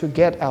trouble than to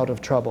get out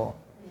of trouble.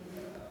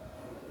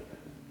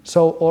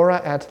 So, ora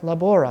et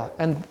labora.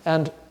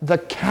 And the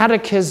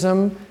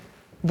catechism,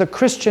 the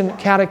Christian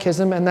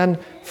catechism, and then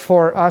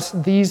for us,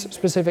 these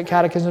specific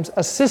catechisms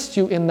assist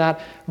you in that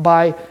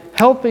by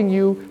helping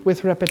you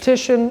with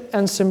repetition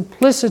and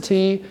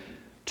simplicity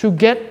to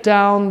get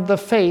down the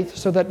faith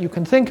so that you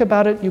can think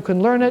about it, you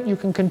can learn it, you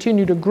can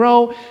continue to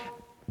grow,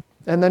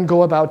 and then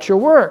go about your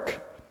work.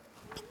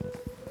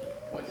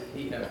 What did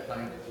he have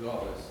time to do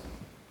all this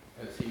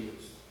as he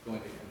was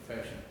going to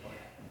confession?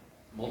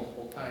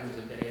 Multiple times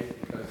a day?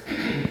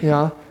 Because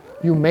Yeah,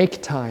 you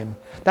make time.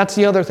 That's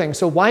the other thing.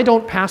 So why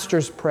don't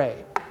pastors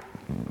pray?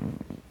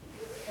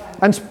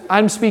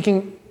 I'm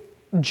speaking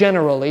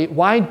generally.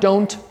 Why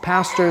don't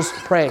pastors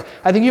pray?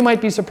 I think you might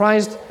be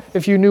surprised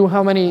if you knew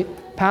how many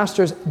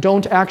pastors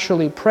don't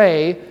actually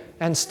pray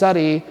and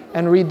study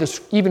and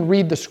even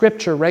read the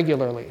scripture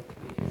regularly.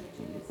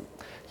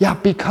 Yeah,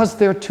 because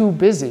they're too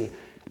busy.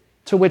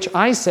 To which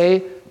I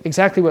say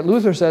exactly what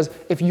Luther says: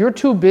 if you're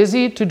too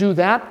busy to do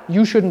that,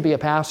 you shouldn't be a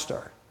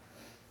pastor.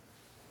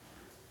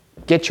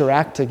 Get your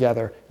act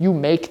together. You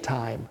make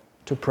time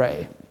to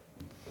pray.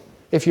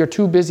 If you're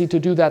too busy to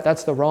do that,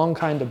 that's the wrong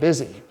kind of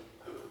busy.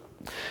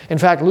 In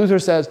fact, Luther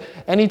says,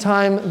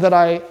 anytime that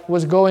I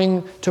was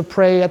going to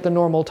pray at the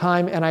normal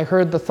time and I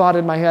heard the thought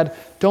in my head,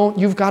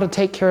 you've got to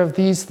take care of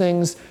these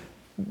things,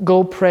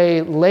 go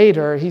pray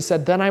later, he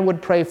said, then I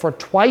would pray for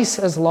twice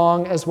as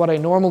long as what I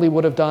normally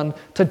would have done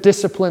to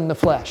discipline the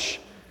flesh.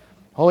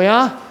 Oh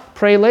yeah?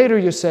 Pray later,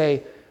 you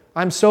say.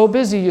 I'm so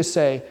busy, you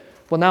say.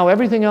 Well, now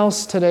everything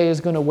else today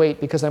is going to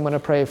wait because I'm going to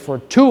pray for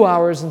 2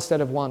 hours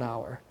instead of 1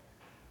 hour,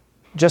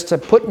 just to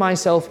put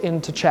myself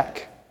into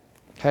check.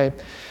 Okay?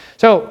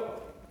 So,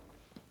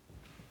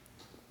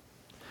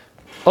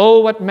 oh,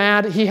 what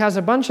mad. He has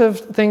a bunch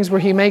of things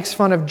where he makes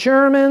fun of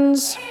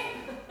Germans,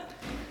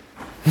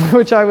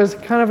 which I was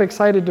kind of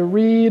excited to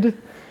read.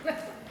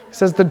 He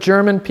says the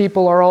German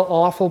people are all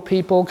awful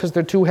people because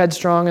they're too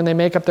headstrong and they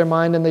make up their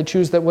mind and they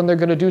choose that when they're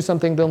going to do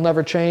something, they'll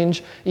never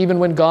change. Even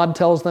when God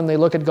tells them, they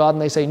look at God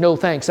and they say, no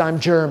thanks, I'm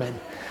German.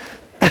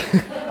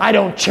 I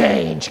don't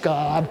change,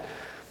 God.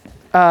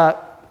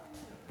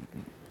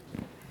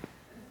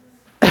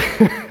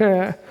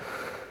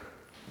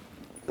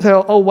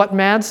 So, oh, what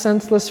mad,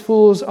 senseless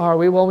fools are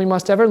we? Well, we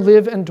must ever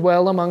live and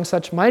dwell among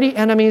such mighty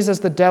enemies as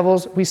the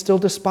devils. We still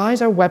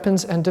despise our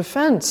weapons and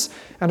defense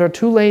and are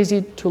too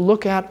lazy to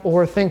look at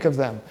or think of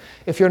them.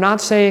 If you're not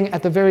saying,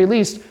 at the very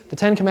least, the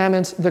Ten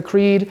Commandments, the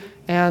Creed,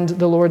 and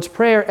the Lord's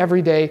Prayer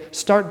every day,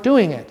 start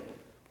doing it.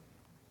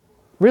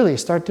 Really,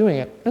 start doing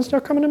it. And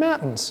start coming to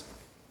Matins.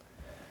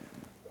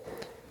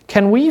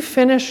 Can we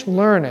finish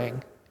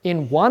learning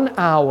in 1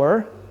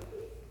 hour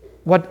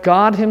what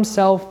God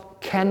Himself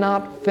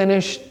cannot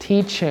finish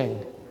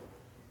teaching?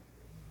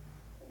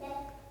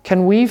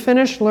 Can we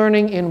finish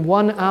learning in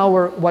 1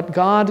 hour what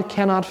God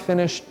cannot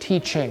finish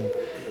teaching?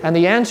 And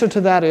the answer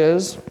to that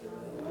is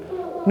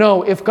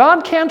no. If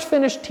God can't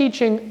finish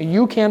teaching,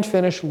 you can't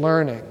finish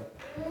learning.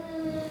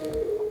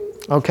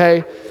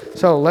 Okay?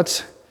 So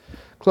let's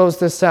close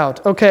this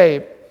out.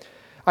 Okay.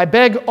 I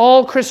beg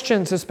all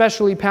Christians,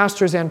 especially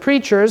pastors and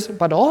preachers,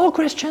 but all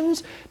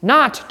Christians,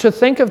 not to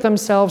think of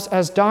themselves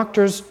as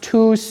doctors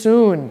too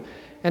soon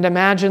and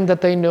imagine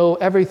that they know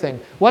everything.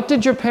 What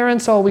did your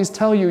parents always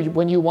tell you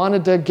when you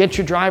wanted to get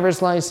your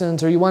driver's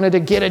license, or you wanted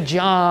to get a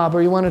job,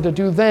 or you wanted to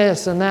do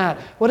this and that?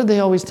 What did they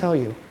always tell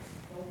you?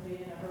 Don't be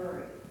in a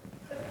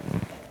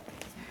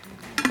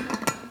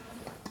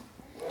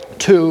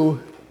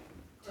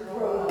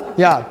hurry.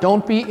 Yeah,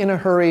 don't be in a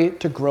hurry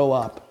to grow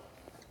up.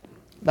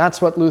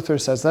 That's what Luther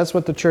says. That's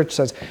what the church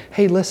says.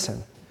 Hey,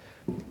 listen.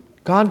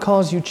 God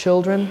calls you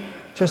children.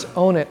 Just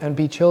own it and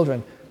be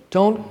children.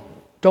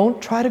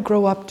 Don't try to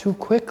grow up too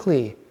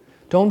quickly.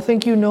 Don't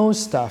think you know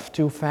stuff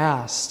too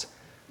fast.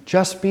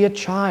 Just be a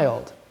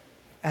child.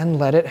 and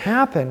let it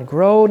happen.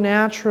 Grow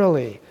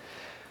naturally.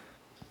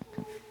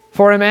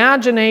 For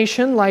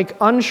imagination, like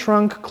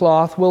unshrunk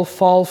cloth, will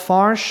fall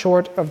far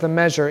short of the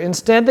measure.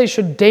 Instead, they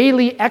should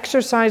daily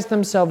exercise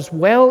themselves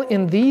well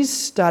in these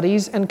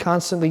studies and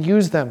constantly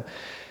use them.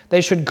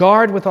 They should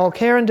guard with all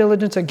care and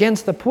diligence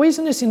against the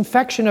poisonous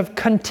infection of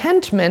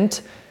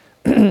contentment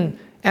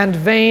and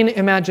vain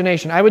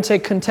imagination. I would say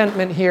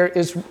contentment here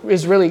is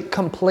really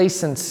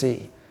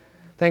complacency.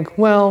 Think,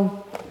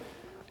 well,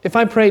 if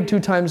I prayed 2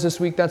 times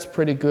this week, that's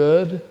pretty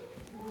good.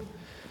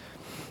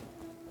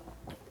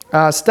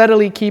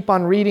 Steadily keep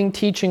on reading,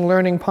 teaching,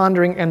 learning,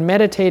 pondering, and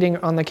meditating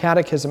on the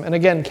catechism. And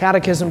again,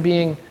 catechism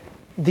being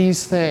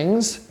these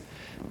things.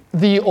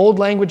 The old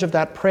language of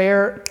that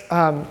prayer,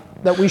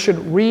 that we should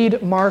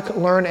read, mark,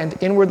 learn, and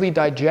inwardly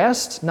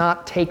digest,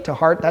 not take to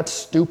heart. That's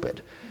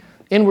stupid.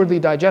 Inwardly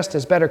digest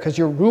is better because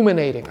you're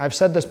ruminating. I've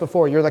said this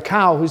before. You're the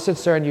cow who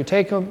sits there and you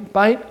take a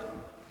bite,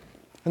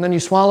 and then you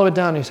swallow it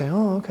down and you say,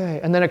 oh, okay.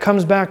 And then it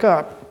comes back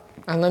up.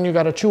 And then you've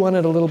got to chew on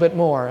it a little bit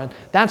more. And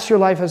that's your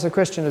life as a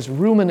Christian, is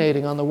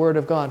ruminating on the Word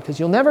of God. Because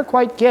you'll never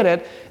quite get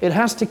it. It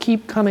has to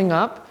keep coming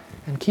up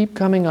and keep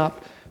coming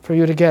up for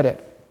you to get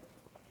it.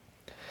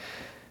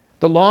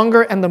 The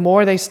longer and the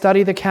more they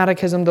study the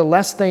catechism, the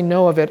less they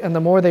know of it and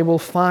the more they will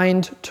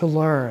find to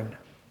learn.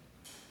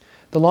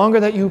 The longer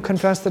that you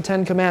confess the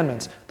 10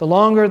 Commandments, the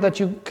longer that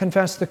you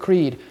confess the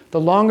Creed, the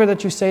longer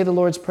that you say the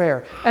Lord's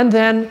Prayer, and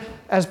then,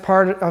 as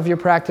part of your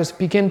practice,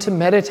 begin to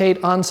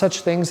meditate on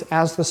such things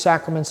as the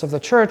sacraments of the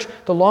Church.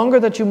 The longer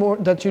that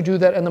you do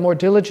that and the more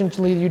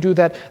diligently you do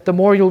that, the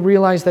more you'll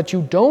realize that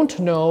you don't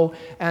know,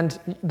 and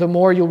the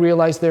more you'll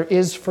realize there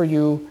is for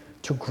you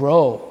to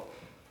grow,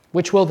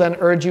 which will then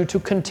urge you to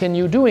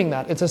continue doing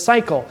that. It's a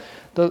cycle.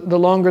 The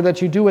longer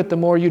that you do it, the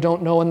more you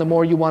don't know and the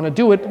more you want to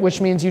do it, which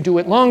means you do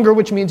it longer,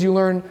 which means you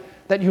learn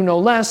that you know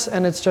less,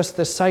 and it's just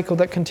this cycle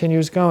that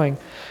continues going.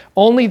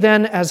 Only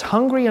then, as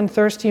hungry and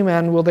thirsty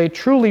men, will they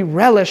truly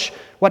relish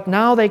what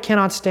now they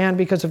cannot stand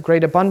because of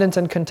great abundance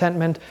and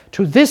contentment.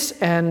 To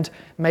this end,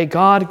 may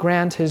God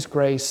grant His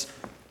grace.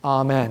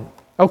 Amen.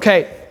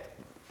 Okay,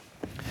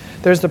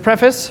 there's the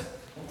preface.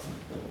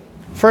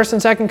 First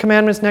and second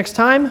commandments next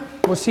time.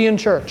 We'll see you in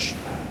church.